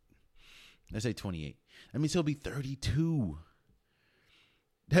 Let's say 28. That means he'll be 32.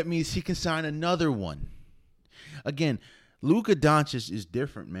 That means he can sign another one. Again, Luka Doncic is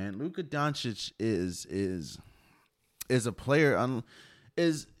different, man. Luka Doncic is a player.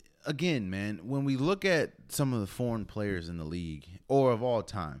 Again, man, when we look at some of the foreign players in the league or of all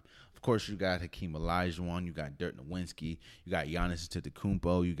time, of course, you got Hakeem Olajuwon, you got Dirk Nowitzki, you got Giannis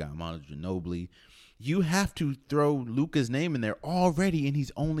Antetokounmpo, you got Manu Ginobili. You have to throw Luka's name in there already, and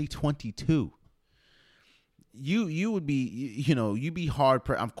he's only 22. You would be, you'd be hard.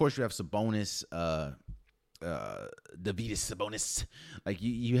 Of course, you have Sabonis, Dovidas Sabonis. Like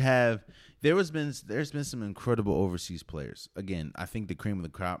you have, there's been some incredible overseas players. Again, I think the cream of the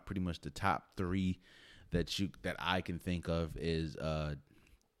crop, pretty much the top three that I can think of is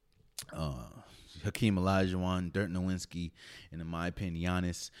Hakeem Olajuwon, Dirk Nowitzki, and in my opinion,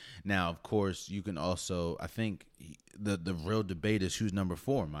 Giannis. Now, of course, you can also, I think the real debate is who's number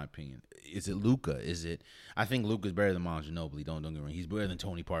 4, in my opinion. Is it Luka? I think Luka's better than Manu Ginobili. Don't get me wrong. He's better than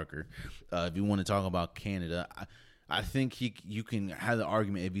Tony Parker. If you want to talk about Canada, I think you can have the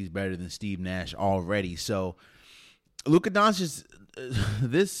argument if he's better than Steve Nash already. So, Luka Doncic,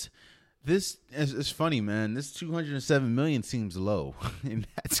 this is funny, man. This $207 million seems low, and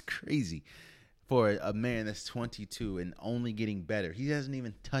that's crazy for a man that's 22 and only getting better. He hasn't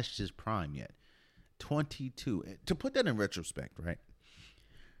even touched his prime yet. 22. To put that in retrospect, right?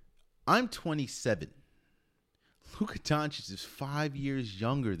 I'm 27. Luka Doncic is 5 years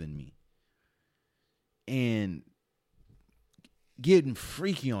younger than me, and getting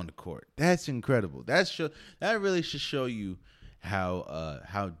freaky on the court. That's incredible. That really should show you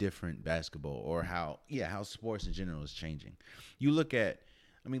how different basketball or how sports in general is changing. You look at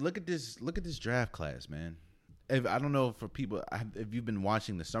this draft class, man. I don't know for people, if you've been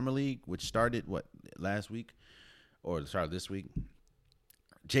watching the Summer League, which started last week or started this week.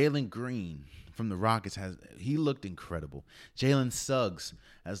 Jalen Green from the Rockets he looked incredible. Jalen Suggs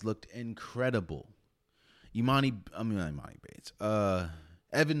has looked incredible. Emoni Bates.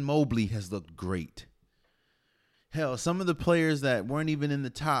 Evan Mobley has looked great. Hell, some of the players that weren't even in the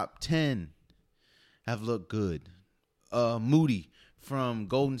top 10 have looked good. Moody from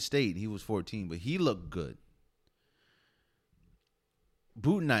Golden State, he was 14, but he looked good.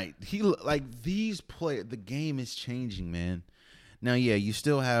 Boot Knight, these players, the game is changing, man. Now, yeah, you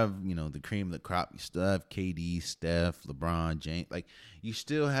still have, the cream of the crop. You still have KD, Steph, LeBron, James. Like, you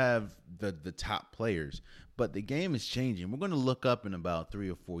still have the top players, but the game is changing. We're going to look up in about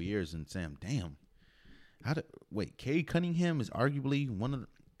 3 or 4 years and say, damn, Cade Cunningham is arguably one of the,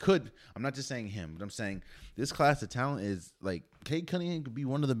 I'm not just saying him, but I'm saying this class of talent is like, Cade Cunningham could be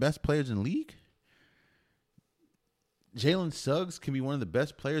one of the best players in the league. Jalen Suggs can be one of the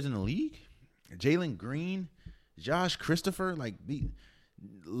best players in the league. Jalen Green, Josh Christopher,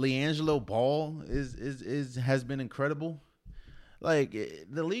 LiAngelo Ball has been incredible. Like,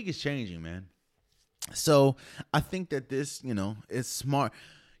 the league is changing, man. So I think that this, is smart.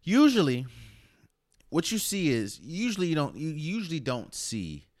 Usually, what you see is you usually don't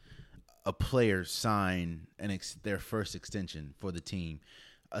see a player sign their first extension for the team,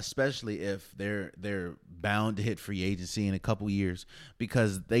 especially if they're bound to hit free agency in a couple years,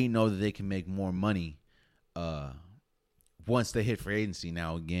 because they know that they can make more money once they hit free agency.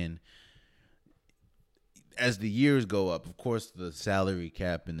 Now, again, as the years go up, of course, the salary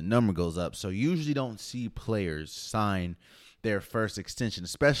cap and the number goes up. So you usually don't see players sign their first extension,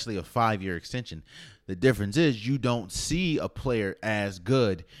 especially a 5-year extension. The difference is you don't see a player as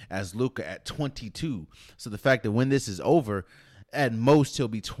good as Luka at 22. So the fact that when this is over, at most he'll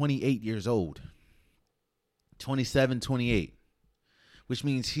be 28 years old, 27, 28, which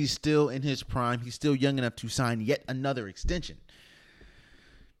means he's still in his prime. He's still young enough to sign yet another extension.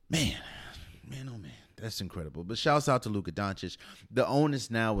 Man, oh man. That's incredible. But shouts out to Luka Doncic. The onus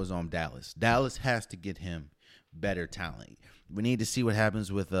now is on Dallas. Dallas has to get him better talent. We need to see what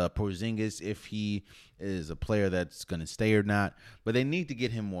happens with Porzingis, if he is a player that's going to stay or not. But they need to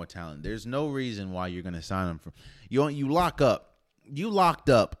get him more talent. There's no reason why you're going to sign him for. You locked up. You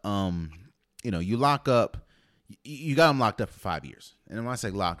got him locked up for 5 years. And when I say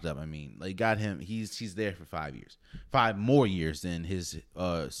locked up, I mean they got him. He's there for 5 years, 5 more years than his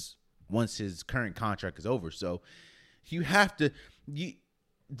once his current contract is over. So you have to.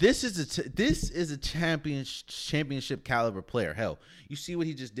 This is a championship caliber player. Hell, you see what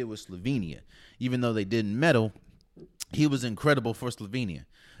he just did with Slovenia. Even though they didn't medal, he was incredible for Slovenia.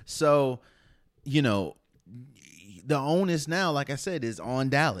 So, the onus now, like I said, is on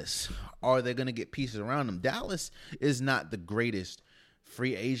Dallas. Are they going to get pieces around him? Dallas is not the greatest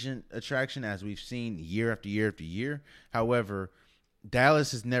free agent attraction, as we've seen year after year after year. However,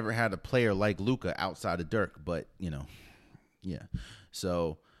 Dallas has never had a player like Luka outside of Dirk, but yeah.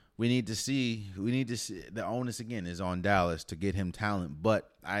 So we need to see. The onus again is on Dallas to get him talent. But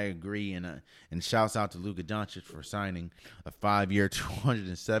I agree, and shouts out to Luka Doncic for signing a 5-year,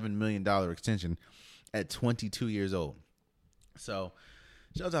 $207 million extension at 22 years old. So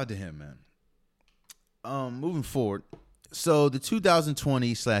shouts out to him, man. Moving forward. So the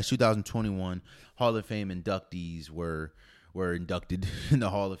 2020/2021 Hall of Fame inductees were inducted in the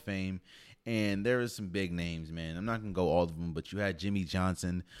Hall of Fame, and there was some big names, man. I'm not going to go all of them, but you had Jimmy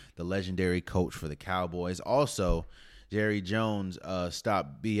Johnson, the legendary coach for the Cowboys. Also, Jerry Jones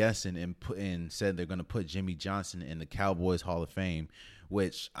stopped BSing and said they're going to put Jimmy Johnson in the Cowboys Hall of Fame,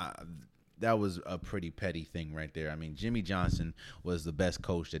 which that was a pretty petty thing right there. I mean, Jimmy Johnson was the best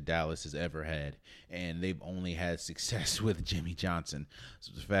coach that Dallas has ever had, and they've only had success with Jimmy Johnson.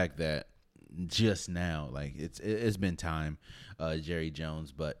 So the fact that just now, like it's been time, Jerry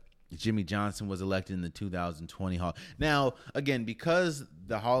Jones, but Jimmy Johnson was elected in the 2020 Hall. Now, again, because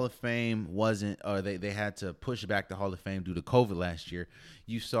the Hall of Fame wasn't, or they had to push back the Hall of Fame due to COVID last year,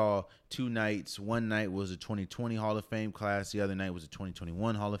 you saw 2 nights. One night was a 2020 Hall of Fame class. The other night was a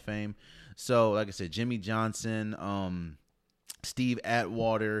 2021 Hall of Fame. So, like I said, Jimmy Johnson, Steve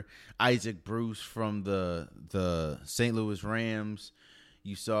Atwater, Isaac Bruce from the St. Louis Rams.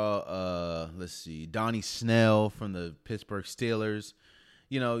 You saw, Donnie Snell from the Pittsburgh Steelers.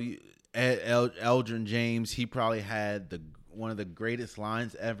 Eldrin James, he probably had one of the greatest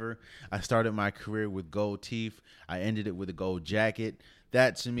lines ever. I started my career with gold teeth. I ended it with a gold jacket.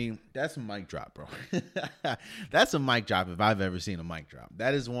 That, to me, that's a mic drop, bro. That's a mic drop if I've ever seen a mic drop.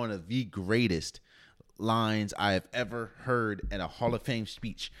 That is one of the greatest lines I have ever heard in a Hall of Fame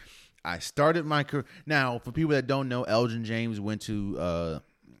speech. I started my career. Now, for people that don't know, Eldrin James went to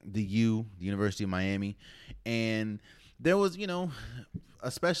the University of Miami, and there was,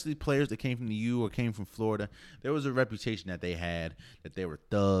 especially players that came from the U or came from Florida, there was a reputation that they had, that they were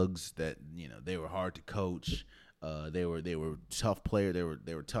thugs, that they were hard to coach. They were tough players.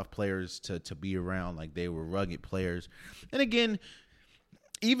 They were tough players to be around. Like, they were rugged players. And again,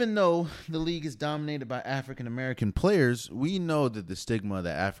 even though the league is dominated by African American players, we know that the stigma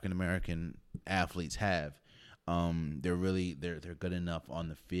that African American athletes have, they're good enough on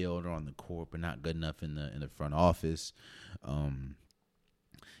the field or on the court, but not good enough in the front office.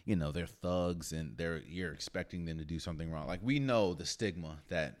 They're thugs, and you're expecting them to do something wrong. Like, we know the stigma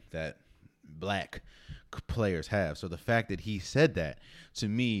that black players have. So the fact that he said that, to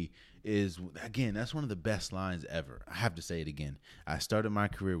me, is, again, that's one of the best lines ever. I have to say it again. I started my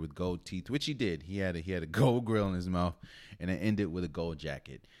career with gold teeth, which he did. He had a gold grill in his mouth, and I ended with a gold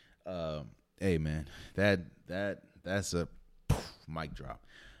jacket. Hey, man, that's a mic drop.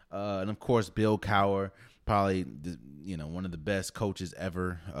 And of course, Bill Cowher, probably one of the best coaches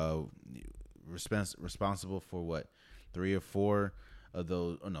ever. Responsible for 3 or 4 of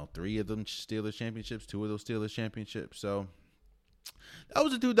those. Oh no, 3 of them Steelers championships. 2 of those Steelers championships. So that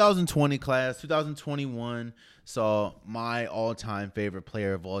was the 2020 class. 2021 saw my all-time favorite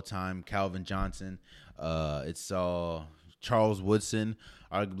player of all time, Calvin Johnson. It saw Charles Woodson,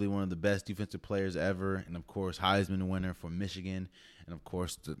 arguably one of the best defensive players ever, and of course Heisman winner for Michigan, and of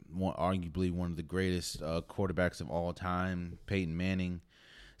course arguably one of the greatest quarterbacks of all time, Peyton Manning.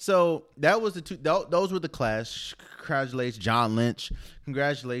 So that was those were the class. Congratulations, John Lynch.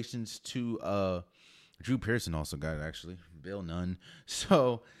 Congratulations to Drew Pearson also got it, actually. Bill Nunn.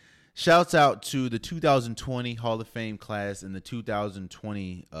 So shouts out to the 2020 Hall of Fame class and the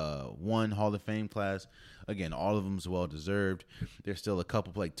 2021 Hall of Fame class. Again, all of them is well deserved. There's still a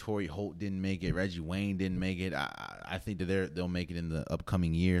couple like Torrey Holt didn't make it, Reggie Wayne didn't make it. I think that they'll make it in the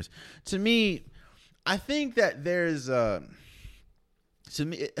upcoming years. To me, I think that there's to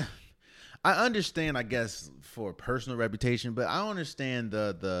me. I understand, I guess, for personal reputation, but I don't understand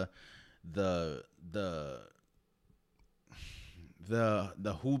the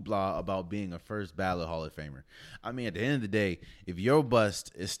hoopla about being a first ballot Hall of Famer. I mean, at the end of the day, if your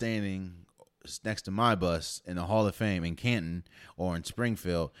bust is standing next to my bust in the Hall of Fame in Canton or in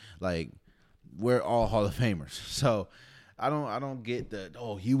Springfield, like, we're all Hall of Famers. So I don't get that.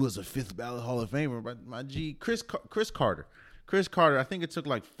 Oh, he was a 5th ballot Hall of Famer, but my G, Chris Carter. Chris Carter, I think it took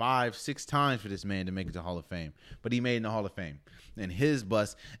like 5-6 times for this man to make it to Hall of Fame, but he made it in the Hall of Fame, and his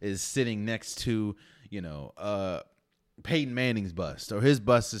bust is sitting next to, Peyton Manning's bust, or his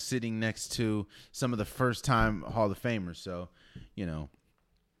bust is sitting next to some of the first-time Hall of Famers. So,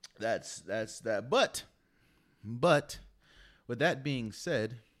 that's that. But with that being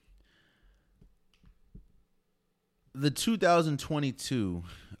said, the 2022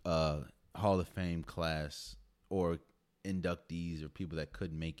 Hall of Fame class, or inductees, or people that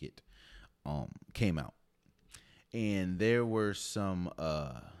couldn't make it, came out, and there were some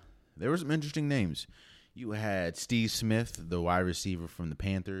interesting names. You had Steve Smith, the wide receiver from the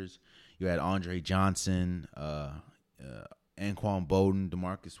Panthers. You had Andre Johnson, Anquan Bolden,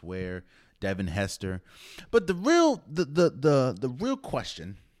 DeMarcus Ware, Devin Hester. But the real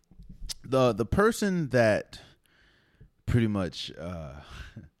question, the person that pretty much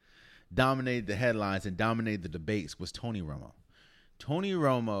dominated the headlines and dominated the debates was Tony Romo. Tony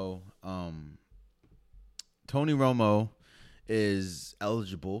Romo is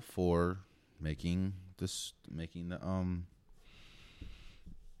eligible for making the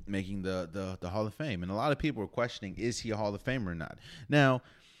Hall of Fame, and a lot of people are questioning, is he a Hall of Famer or not? Now,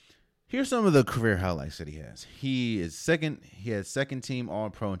 here's some of the career highlights that he has. He had second team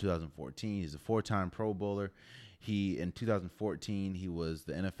All-Pro in 2014. He's a 4-time Pro Bowler. In 2014, he was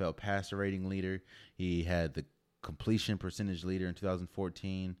the NFL passer rating leader. He had the completion percentage leader in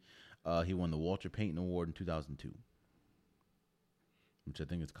 2014. He won the Walter Payton Award in 2002, which I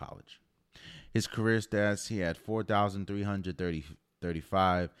think is college. His career stats, he had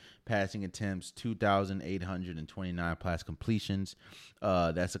 4,335 passing attempts, 2,829 pass completions.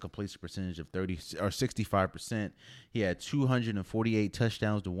 That's a completion percentage of 65%. He had 248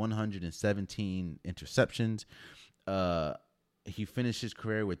 touchdowns to 117 interceptions. He finished his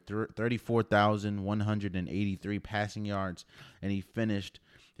career with 34,183 passing yards, and he finished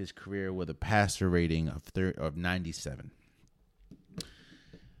his career with a passer rating of 97.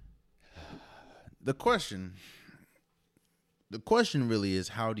 The question really is,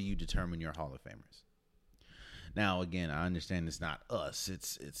 how do you determine your Hall of Famers? Now, again, I understand it's not us,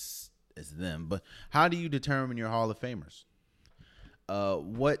 it's them, but how do you determine your Hall of Famers?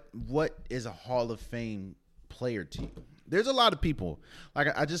 What is a Hall of Fame player to you? There's a lot of people,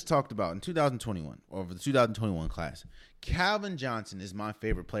 like I just talked about in 2021, or the 2021 class. Calvin Johnson is my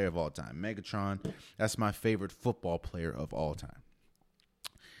favorite player of all time. Megatron, that's my favorite football player of all time.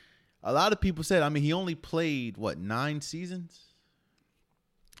 A lot of people said, he only played, 9 seasons?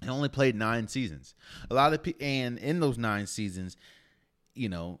 He only played 9 seasons. A lot of people, and in those 9 seasons, he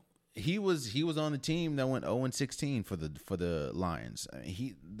was on the team that went 0-16 for the Lions.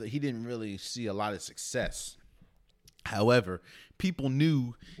 He didn't really see a lot of success. However, people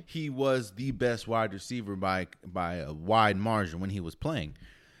knew he was the best wide receiver by a wide margin when he was playing.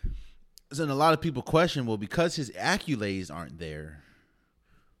 So, and a lot of people question, well, because his accolades aren't there,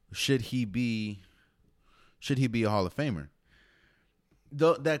 should he be a Hall of Famer?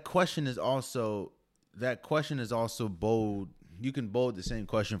 That question is also bold. You can bold the same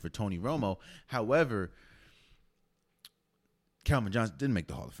question for Tony Romo. However, Calvin Johnson didn't make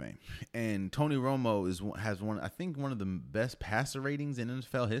the Hall of Fame, and Tony Romo has one of the best passer ratings in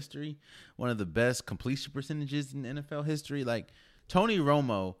NFL history, one of the best completion percentages in NFL history. Like, Tony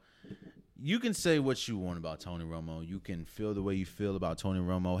Romo, you can say what you want about Tony Romo. You can feel the way you feel about Tony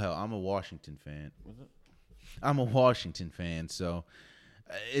Romo. Hell, I'm a Washington fan. I'm a Washington fan, so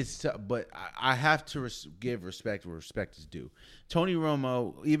but I have to give respect where respect is due. Tony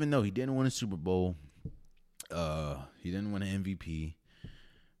Romo, even though he didn't win a Super Bowl, he didn't win an MVP.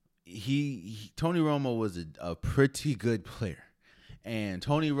 Tony Romo was a pretty good player, and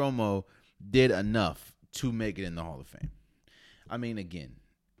Tony Romo did enough to make it in the Hall of Fame. I mean, again,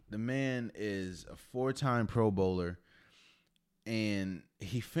 the man is a 4-time Pro Bowler, and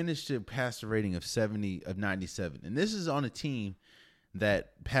he finished a passer rating of 97, and this is on a team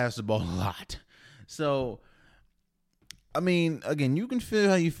that passed the ball a lot. So, I mean, again, you can feel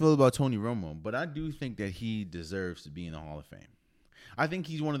how you feel about Tony Romo, but I do think that he deserves to be in the Hall of Fame. I think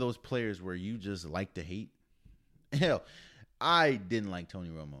he's one of those players where you just like to hate. Hell, I didn't like Tony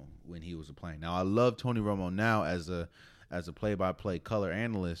Romo when he was playing. Now, I love Tony Romo now as a play-by-play color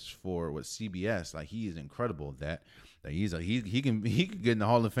analyst for CBS. Like, he is incredible at that. Like, he can get in the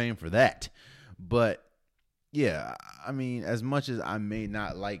Hall of Fame for that. But yeah, I mean, as much as I may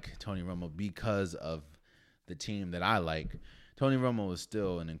not like Tony Romo because of the team that I like, Tony Romo is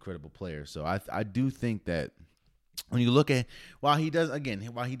still an incredible player. So I do think that when you look at, while he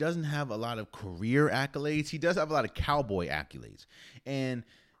doesn't have a lot of career accolades, he does have a lot of cowboy accolades. And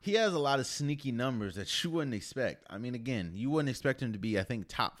he has a lot of sneaky numbers that you wouldn't expect. I mean, again, you wouldn't expect him to be, I think,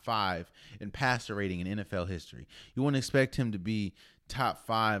 top 5 in passer rating in NFL history. You wouldn't expect him to be top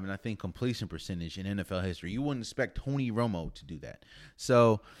 5 in, I think, completion percentage in NFL history. You wouldn't expect Tony Romo to do that.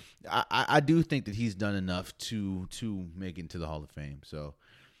 So I do think that he's done enough to make it into the Hall of Fame. So,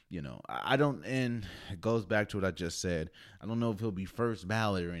 you know, I don't, and it goes back to what I just said. I don't know if he'll be first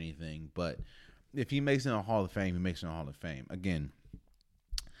ballot or anything, but if he makes it in the Hall of Fame, he makes it in the Hall of Fame. Again,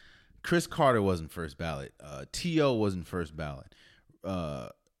 Chris Carter wasn't first ballot. T.O. wasn't first ballot.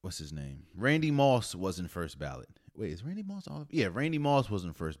 What's his name? Randy Moss wasn't first ballot. Wait, is Randy Moss all? Yeah, Randy Moss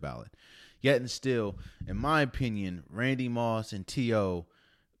wasn't first ballot. Yet and still, in my opinion, Randy Moss and T.O.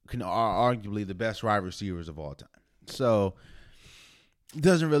 are arguably the best wide receivers of all time. So it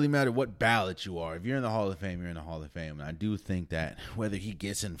doesn't really matter what ballot you are. If you're in the Hall of Fame, you're in the Hall of Fame. And I do think that whether he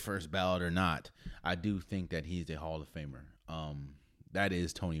gets in first ballot or not, I do think that he's a Hall of Famer. That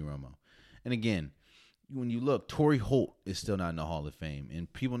is Tony Romo. And again, when you look, Torrey Holt is still not in the Hall of Fame.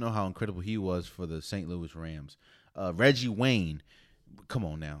 And people know how incredible he was for the St. Louis Rams. Reggie Wayne, come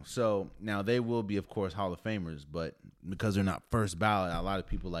on now. So now they will be, of course, Hall of Famers, but because they're not first ballot, a lot of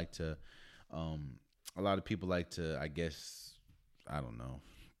people like to, I guess, I don't know,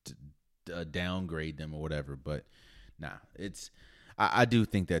 to downgrade them or whatever. But nah, I do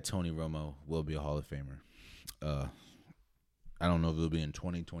think that Tony Romo will be a Hall of Famer. I don't know if it'll be in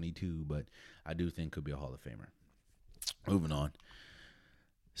 2022, but I do think could be a Hall of Famer. Moving on.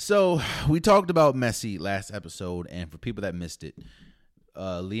 So we talked about Messi last episode, and for people that missed it,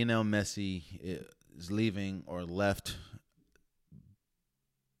 Lionel Messi is leaving or left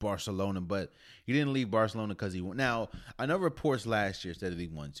Barcelona, but he didn't leave Barcelona because he won. Now, I know reports last year said that he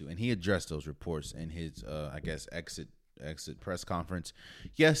wanted to, and he addressed those reports in his, I guess, exit press conference.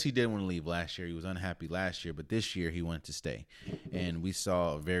 Yes, he did want to leave last year. He was unhappy last year, but this year he wanted to stay. And we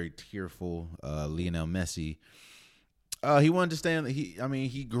saw a very tearful Lionel Messi. He wanted to stay.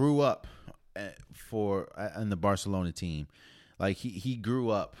 He grew up in the Barcelona team. Like he grew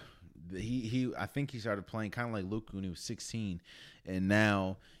up. I think he started playing kind of like Luke when he was 16, and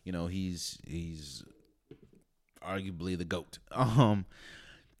now he's arguably the GOAT.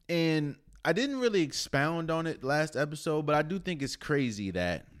 And I didn't really expound on it last episode, but I do think it's crazy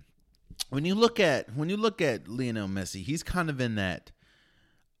that when you look at Lionel Messi, he's kind of in that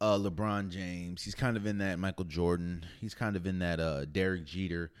LeBron James, he's kind of in that Michael Jordan, he's kind of in that Derek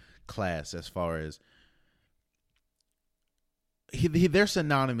Jeter class as far as they're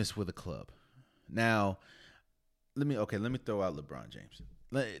synonymous with a club. Now, let me throw out LeBron James,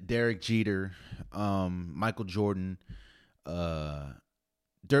 Derek Jeter, Michael Jordan,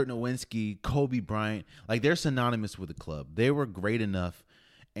 Dirk Nowitzki, Kobe Bryant, like they're synonymous with the club. They were great enough,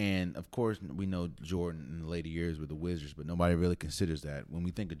 and of course we know Jordan in the later years with the Wizards, but nobody really considers that. When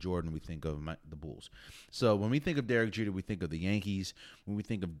we think of Jordan, we think of the Bulls. So when we think of Derek Jeter, we think of the Yankees. When we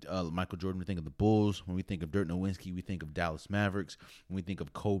think of Michael Jordan, we think of the Bulls. When we think of Dirk Nowitzki, we think of Dallas Mavericks. When we think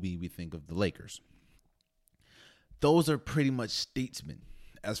of Kobe, we think of the Lakers. Those are pretty much statesmen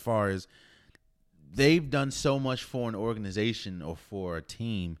as far as they've done so much for an organization or for a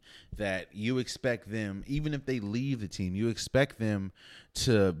team that you expect them, even if they leave the team, you expect them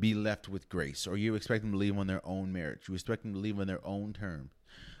to be left with grace, or you expect them to leave on their own merit. You expect them to leave on their own term.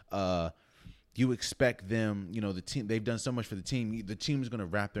 you expect them, the team, they've done so much for the team. The team is going to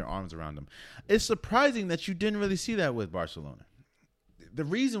wrap their arms around them. It's surprising that you didn't really see that with Barcelona. The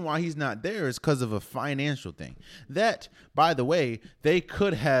reason why he's not there is because of a financial thing. That, by the way, they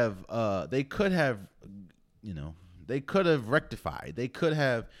could have rectified. They could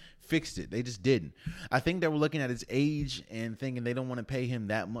have fixed it. They just didn't. I think they were looking at his age and thinking they don't want to pay him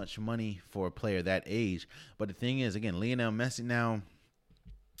that much money for a player that age. But the thing is, again, Lionel Messi now,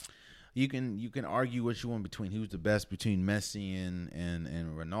 you can argue what you want between who's the best between Messi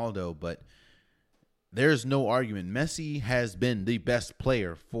and Ronaldo, but there's no argument. Messi has been the best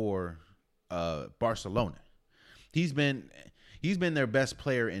player for Barcelona. He's been their best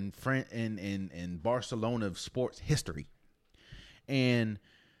player in Barcelona sports history. And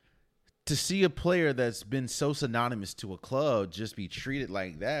to see a player that's been so synonymous to a club just be treated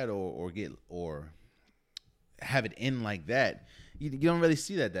like that or have it end like that, you don't really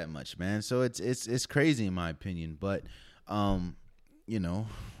see that much, man. So it's crazy in my opinion. But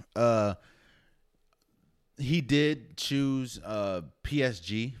he did choose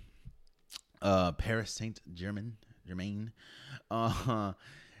PSG, Paris Saint-Germain.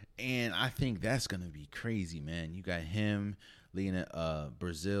 And I think that's gonna be crazy, man. You got him,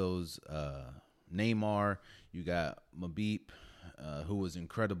 Brazil's Neymar. You got Mbappé, who was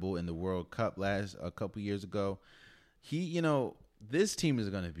incredible in the World Cup a couple years ago. This team is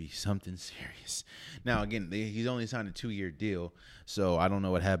going to be something serious. Now, again, he's only signed a 2-year deal, so I don't know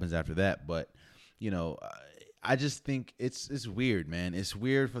what happens after that. But, I just think it's weird, man. It's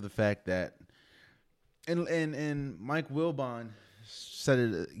weird for the fact that, and Mike Wilbon said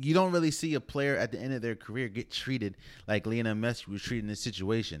it, you don't really see a player at the end of their career get treated like Lionel Messi was treated in this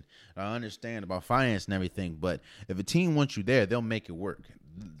situation. I understand about finance and everything, but if a team wants you there, they'll make it work.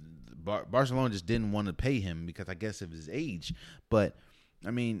 Barcelona just didn't want to pay him because I guess of his age. But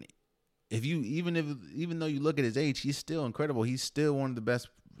I mean, even though you look at his age, he's still incredible. He's still one of the best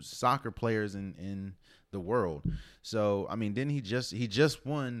soccer players in the world. So I mean, he just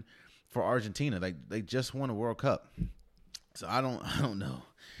won for Argentina. Like they just won a World Cup. So I don't know.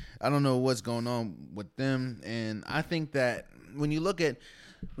 I don't know what's going on with them. And I think that when you look at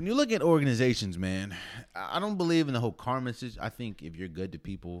organizations, man, I don't believe in the whole karma message. I think if you're good to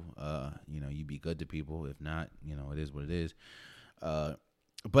people, you be good to people. If not, it is what it is.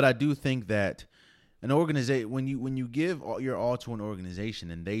 But I do think that an organization, when you give your all to an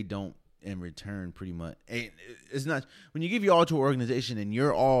organization and they don't in return, pretty much, it's not when you give your all to an organization and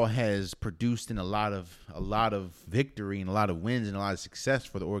your all has produced in a lot of victory and a lot of wins and a lot of success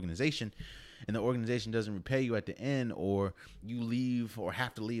for the organization, and the organization doesn't repay you at the end, or you leave or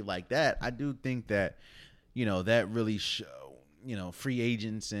have to leave like that. I do think that that really free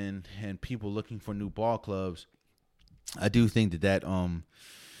agents and people looking for new ball clubs. I do think that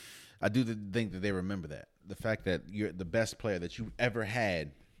I do think that they remember that the fact that you're the best player that you ever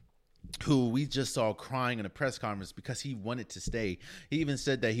had, who we just saw crying in a press conference because he wanted to stay. He even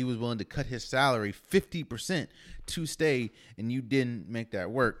said that he was willing to cut his salary 50% to stay, and you didn't make that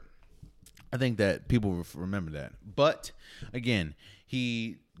work. I think that people remember that. But, again,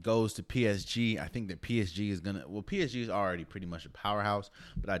 he goes to PSG. I think that PSG is PSG is already pretty much a powerhouse,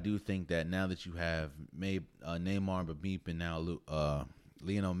 but I do think that now that you have Neymar, Mbappé, and now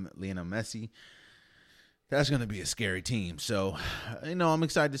Lionel Messi, that's going to be a scary team. So, I'm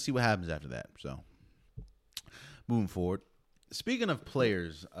excited to see what happens after that. So, moving forward. Speaking of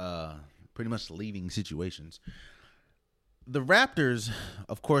players, pretty much leaving situations, the Raptors,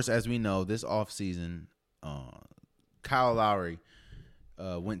 of course, as we know, this offseason, Kyle Lowry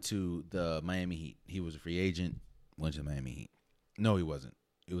went to the Miami Heat. He was a free agent, went to the Miami Heat. No, he wasn't.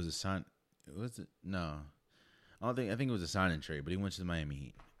 It was a sign. Was it? No. I think it was a sign and trade, but he went to the Miami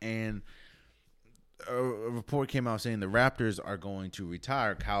Heat. And a report came out saying the Raptors are going to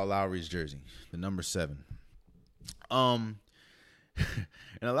retire Kyle Lowry's jersey, the number 7. And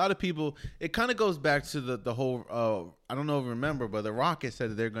a lot of people, it kind of goes back to the whole, I don't know if you remember, but the Rockets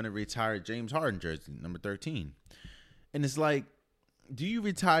said that they're going to retire James Harden jersey, number 13. And it's like, do you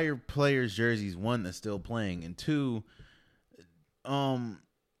retire players' jerseys, one, that's still playing, and two,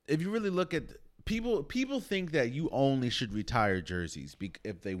 if you really look at people think that you only should retire jerseys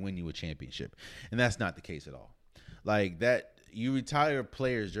if they win you a championship, and that's not the case at all. Like that, you retire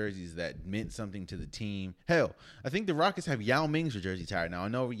players' jerseys that meant something to the team. Hell, I think the Rockets have Yao Ming's jersey retired now. I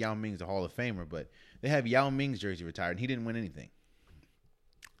know Yao Ming's a Hall of Famer, but they have Yao Ming's jersey retired, and he didn't win anything.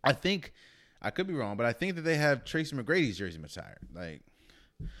 I think, I could be wrong, but I think that they have Tracy McGrady's jersey retired. Like,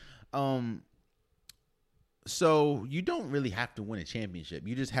 So you don't really have to win a championship.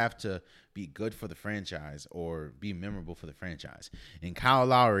 You just have to be good for the franchise or be memorable for the franchise. And Kyle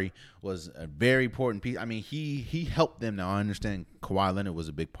Lowry was a very important piece. I mean, he helped them. Now, I understand Kawhi Leonard was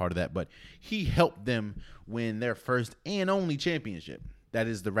a big part of that, but he helped them win their first and only championship. That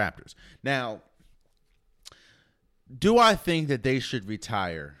is the Raptors. Now, do I think that they should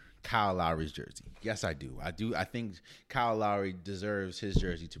retire Kyle Lowry's jersey? Yes, I do. I think Kyle Lowry deserves his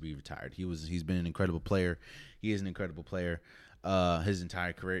jersey to be retired. He's been an incredible player. He is an incredible player his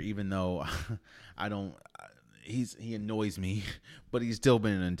entire career. Even though he annoys me, but he's still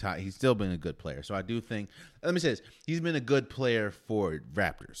been a good player. So I do think, let me say this, he's been a good player for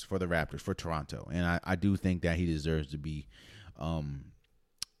for Toronto, and I do think that he deserves to be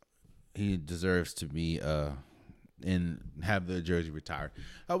and have the jersey retired.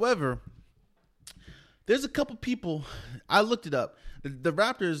 However, there's a couple people, I looked it up. The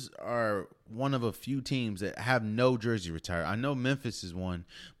Raptors are one of a few teams that have no jersey retired. I know Memphis is one,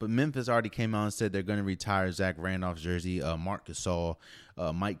 but Memphis already came out and said they're going to retire Zach Randolph's jersey, Marc Gasol,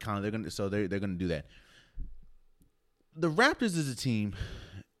 Mike Conley. They're going to do that. The Raptors is a team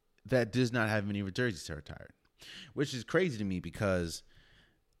that does not have any jerseys retired, which is crazy to me because,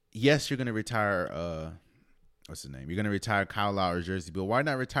 yes, you're going to retire what's his name? You're going to retire Kyle Lowry's jersey, but why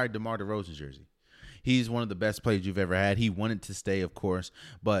not retire DeMar DeRozan's jersey? He's one of the best players you've ever had. He wanted to stay, of course,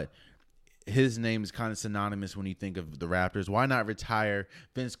 but his name is kind of synonymous when you think of the Raptors. Why not retire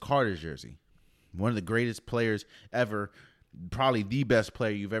Vince Carter's jersey? One of the greatest players ever, probably the best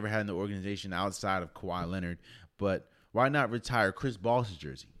player you've ever had in the organization outside of Kawhi Leonard. But why not retire Chris Bosh's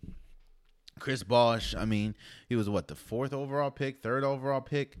jersey? Chris Bosh, I mean, he was the third overall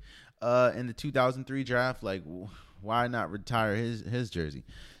pick in the 2003 draft. Like, why not retire his jersey?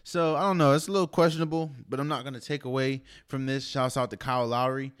 So I don't know. It's a little questionable, but I'm not going to take away from this. Shouts out to Kyle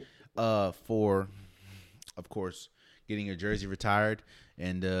Lowry for, of course, getting your jersey retired,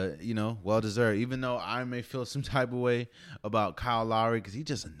 and well deserved. Even though I may feel some type of way about Kyle Lowry because he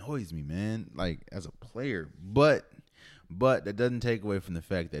just annoys me, man, like as a player. But that doesn't take away from the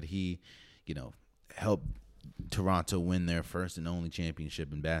fact that he, helped Toronto win their first and only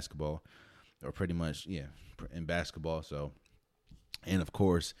championship in basketball, or pretty much, in basketball. So, and of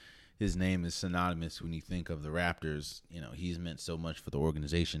course, his name is synonymous when you think of the Raptors. He's meant so much for the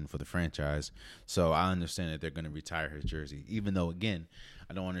organization, for the franchise. So I understand that they're going to retire his jersey, even though, again,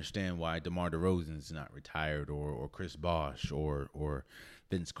 I don't understand why DeMar DeRozan is not retired, or Chris Bosh, or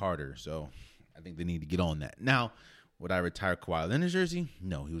Vince Carter. So I think they need to get on that. Now, would I retire Kawhi Leonard's jersey?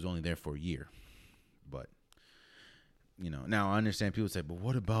 No, he was only there for a year. But, now I understand people say, but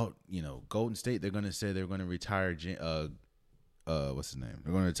what about, Golden State? They're going to say they're going to retire, what's his name?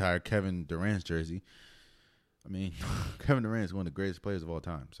 They're going to retire Kevin Durant's jersey. I mean, Kevin Durant is one of the greatest players of all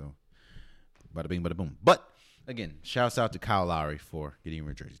time. So, bada bing, bada boom. But, again, shouts out to Kyle Lowry for getting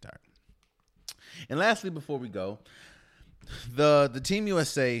your jersey retired. And lastly, before we go, the Team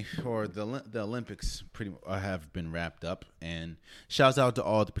USA, or the Olympics, have been wrapped up, and shouts out to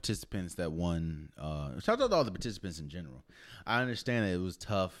all the participants that won. Shouts out to all the participants in general. I understand that it was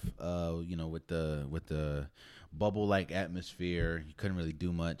tough, with the bubble-like atmosphere. You couldn't really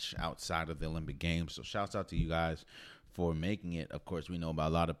do much outside of the Olympic Games. So shouts out to you guys for making it. Of course, we know about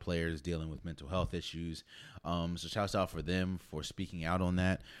a lot of players dealing with mental health issues. So shouts out for them for speaking out on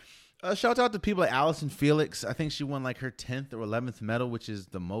that. Shout out to people like Allison Felix. I think she won her 10th or 11th medal, which is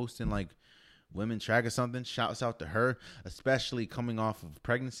the most in women's track or something. Shouts out to her, especially coming off of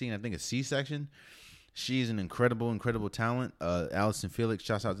pregnancy and I think a C-section. She's an incredible, incredible talent. Allison Felix,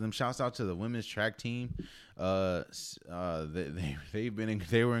 shouts out to them. Shouts out to the women's track team. They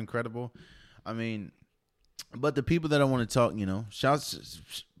were incredible. I mean, but the people that I want to talk,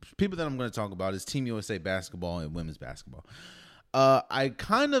 people that I'm going to talk about is Team USA basketball and women's basketball. I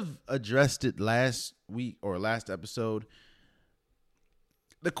kind of addressed it last week or last episode.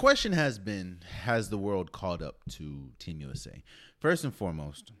 The question has been, has the world caught up to Team USA? First and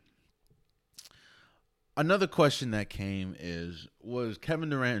foremost, another question that came was Kevin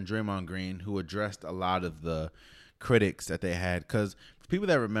Durant and Draymond Green, who addressed a lot of the critics that they had. Because for people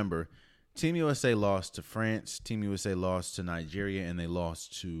that remember, Team USA lost to France, Team USA lost to Nigeria, and they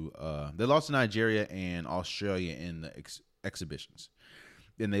lost to Nigeria and Australia in the exhibitions.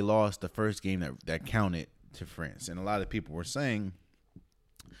 Then they lost the first game that counted to France. And a lot of people were saying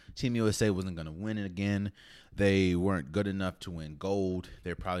Team USA wasn't going to win it again. They weren't good enough to win gold.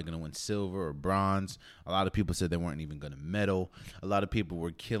 They're probably going to win silver or bronze. A lot of people said they weren't even going to medal. A lot of people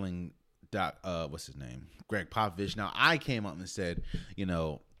were killing Greg Popovich. Now, I came up and said,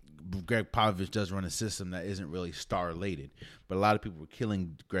 Greg Popovich does run a system that isn't really star-related. But a lot of people were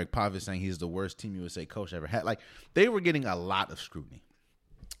killing Greg Popovich, saying he's the worst Team USA coach ever had. Like, they were getting a lot of scrutiny,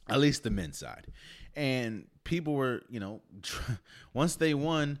 at least the men's side. And people were, once they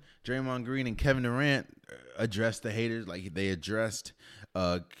won, Draymond Green and Kevin Durant addressed the haters. Like, they addressed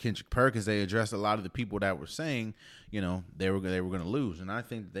Kendrick Perkins. They addressed a lot of the people that were saying, they were going to lose. And I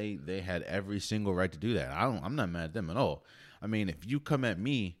think they had every single right to do that. I'm not mad at them at all. I mean, if you come at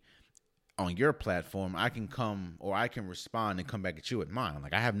me on your platform, I can come, or I can respond and come back at you at mine.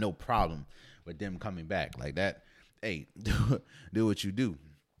 Like, I have no problem with them coming back like that. Hey, do what you do.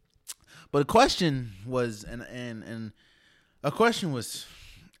 But a question was, and a question was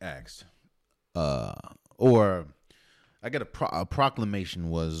asked, or I get a proclamation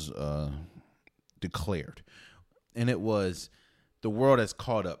was declared, and it was, the world has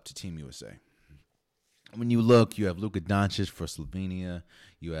caught up to Team USA. When you look, you have Luka Doncic for Slovenia,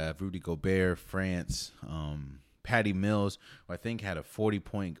 you have Rudy Gobert, France, Patty Mills, who I think had a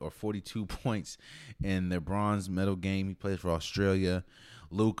 40-point or 42 points in their bronze medal game. He plays for Australia.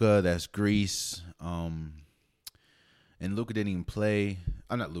 Luka, that's Greece. And Luka didn't even play.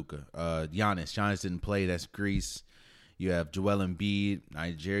 I'm not Luka. Giannis. Giannis didn't play. That's Greece. You have Joel Embiid,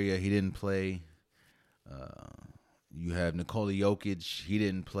 Nigeria. He didn't play. You have Nikola Jokic. He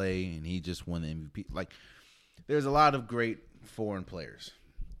didn't play, and he just won the MVP. Like, there's a lot of great foreign players.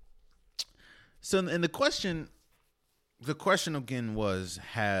 So, and the question again was,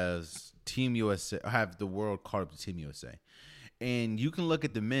 has Team USA, have the world caught up to Team USA? And you can look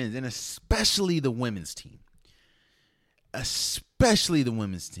at the men's and especially the women's team. Especially the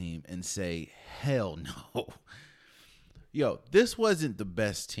women's team, and say, hell no. Yo, this wasn't the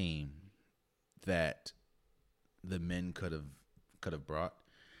best team that the men could have brought.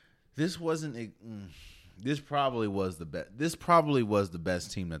 This wasn't this probably was the best. This probably was the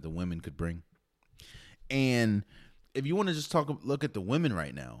best team that the women could bring. And if you want to just look at the women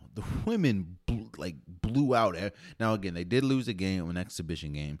right now, the women blew out. Now again, they did lose a game, an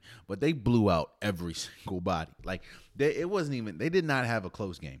exhibition game, but they blew out every single body. Like, they did not have a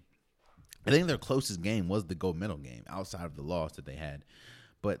close game. I think their closest game was the gold medal game, outside of the loss that they had.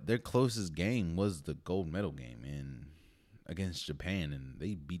 But their closest game was the gold medal game against Japan, and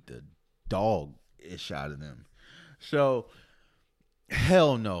they beat the dog-ish out of them. So,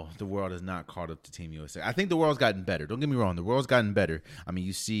 hell no, the world has not caught up to Team USA. I think the world's gotten better. Don't get me wrong. The world's gotten better. I mean,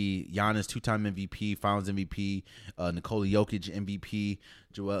 you see Giannis, 2-time MVP, Finals MVP, Nikola Jokic MVP,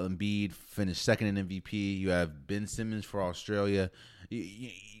 Joel Embiid finished second in MVP. You have Ben Simmons for Australia.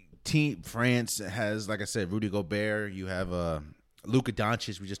 Team France has, like I said, Rudy Gobert. You have Luka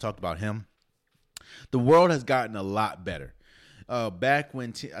Doncic. We just talked about him. The world has gotten a lot better. Back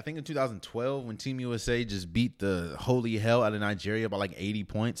when, I think in 2012, when Team USA just beat the holy hell out of Nigeria by like 80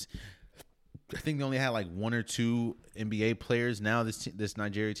 points. I think they only had like 1 or 2 NBA players. Now this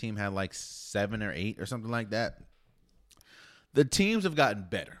Nigeria team had like 7 or 8 or something like that. The teams have gotten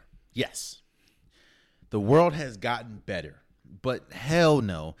better. Yes. The world has gotten better. But hell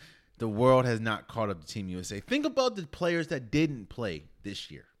no, the world has not caught up to Team USA. Think about the players that didn't play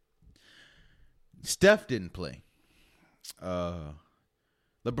this year. Steph didn't play.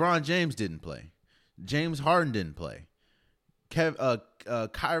 LeBron James didn't play. James Harden didn't play.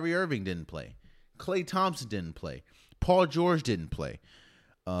 Kyrie Irving didn't play. Klay Thompson didn't play. Paul George didn't play.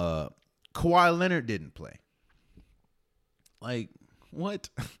 Kawhi Leonard didn't play. Like, what?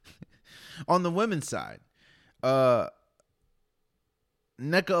 On the women's side, Nneka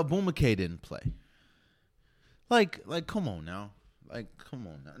Abumake didn't play. Like, come on now. Come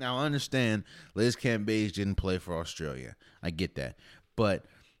on now. Now, I understand Liz Cambage didn't play for Australia. I get that. But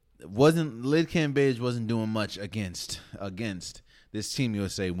Liz Cambage wasn't doing much against this Team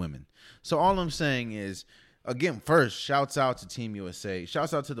USA women. So all I'm saying is, again, first, shouts out to Team USA.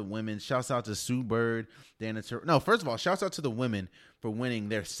 Shouts out to the women. Shouts out to Sue Bird. First of all, shouts out to the women for winning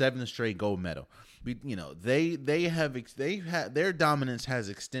their 7th straight gold medal. Their dominance has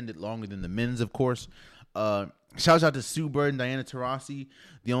extended longer than the men's, of course. Shouts out to Sue Bird and Diana Taurasi,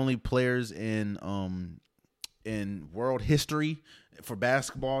 the only players in world history for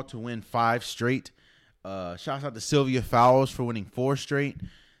basketball to win 5 straight. Shouts out to Sylvia Fowles for winning 4 straight.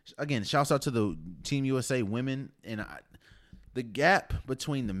 Again, shouts out to the Team USA women. And the gap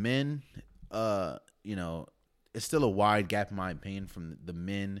between the men, it's still a wide gap in my opinion from the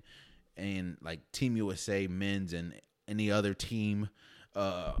men and like Team USA men's and any other team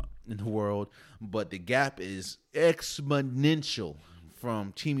in the world. But the gap is exponential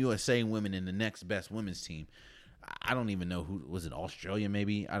from Team USA women and the next best women's team. I don't even know who was it. Australia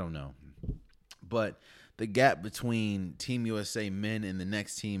maybe, I don't know. But the gap between Team USA men and the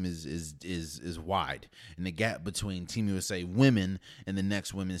next team is wide, and the gap between Team USA women and the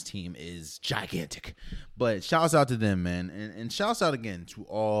next women's team is gigantic. But shouts out to them, man, and shouts out again to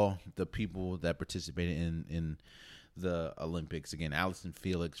all the people that participated in the Olympics. Again, Allison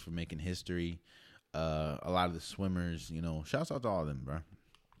Felix for making history. A lot of the swimmers, shouts out to all of them, bro.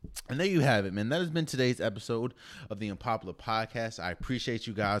 And there you have it, man. That has been today's episode of the Unpopular Podcast. I appreciate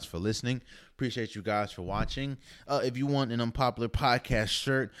you guys for listening. Appreciate you guys for watching. If you want an Unpopular Podcast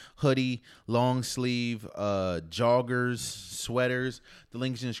shirt, hoodie, long sleeve, joggers, sweaters, the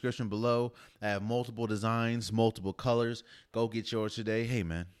link's in the description below. I have multiple designs, multiple colors. Go get yours today. Hey,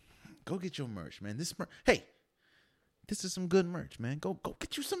 man, go get your merch, man. This is some good merch, man. Go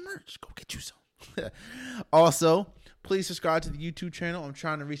get you some merch. Go get you some. Also, please subscribe to the YouTube channel. I'm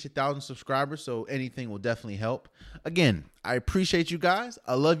trying to reach 1,000 subscribers, so anything will definitely help. Again, I appreciate you guys.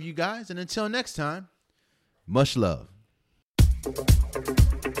 I love you guys. And until next time, much love.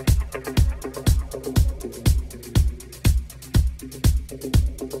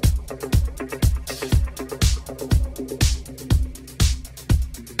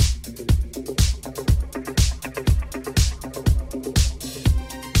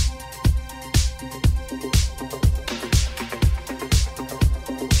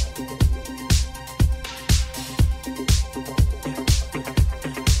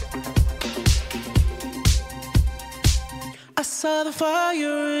 I saw the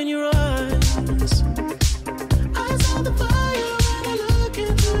fire in your eyes. I saw the fire when I look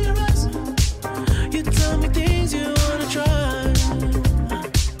into your eyes. You tell me things you wanna try.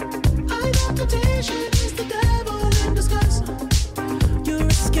 I know temptation is the devil in disguise. You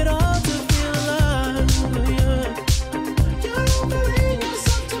risk it all to feel alive. Yeah. You're offering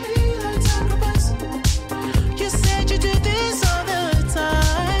yourself to me like sacrifice. You said you do this all the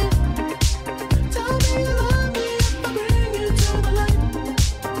time. Tell me you love me if I bring you to the light.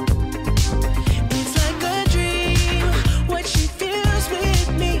 It's like a dream, what she feels with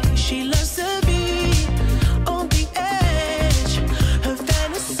me. She loves to be on the edge. Her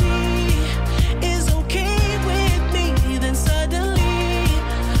fantasy is okay with me. Then suddenly,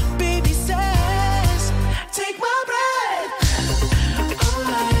 baby says, take my breath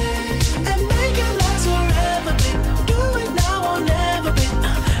away and make it last forever, babe. Do it now or never, babe.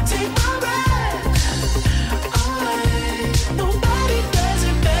 Take my breath away. Nobody does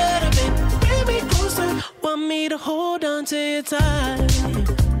it better, babe. Bring me closer, want me to hold on to your tight.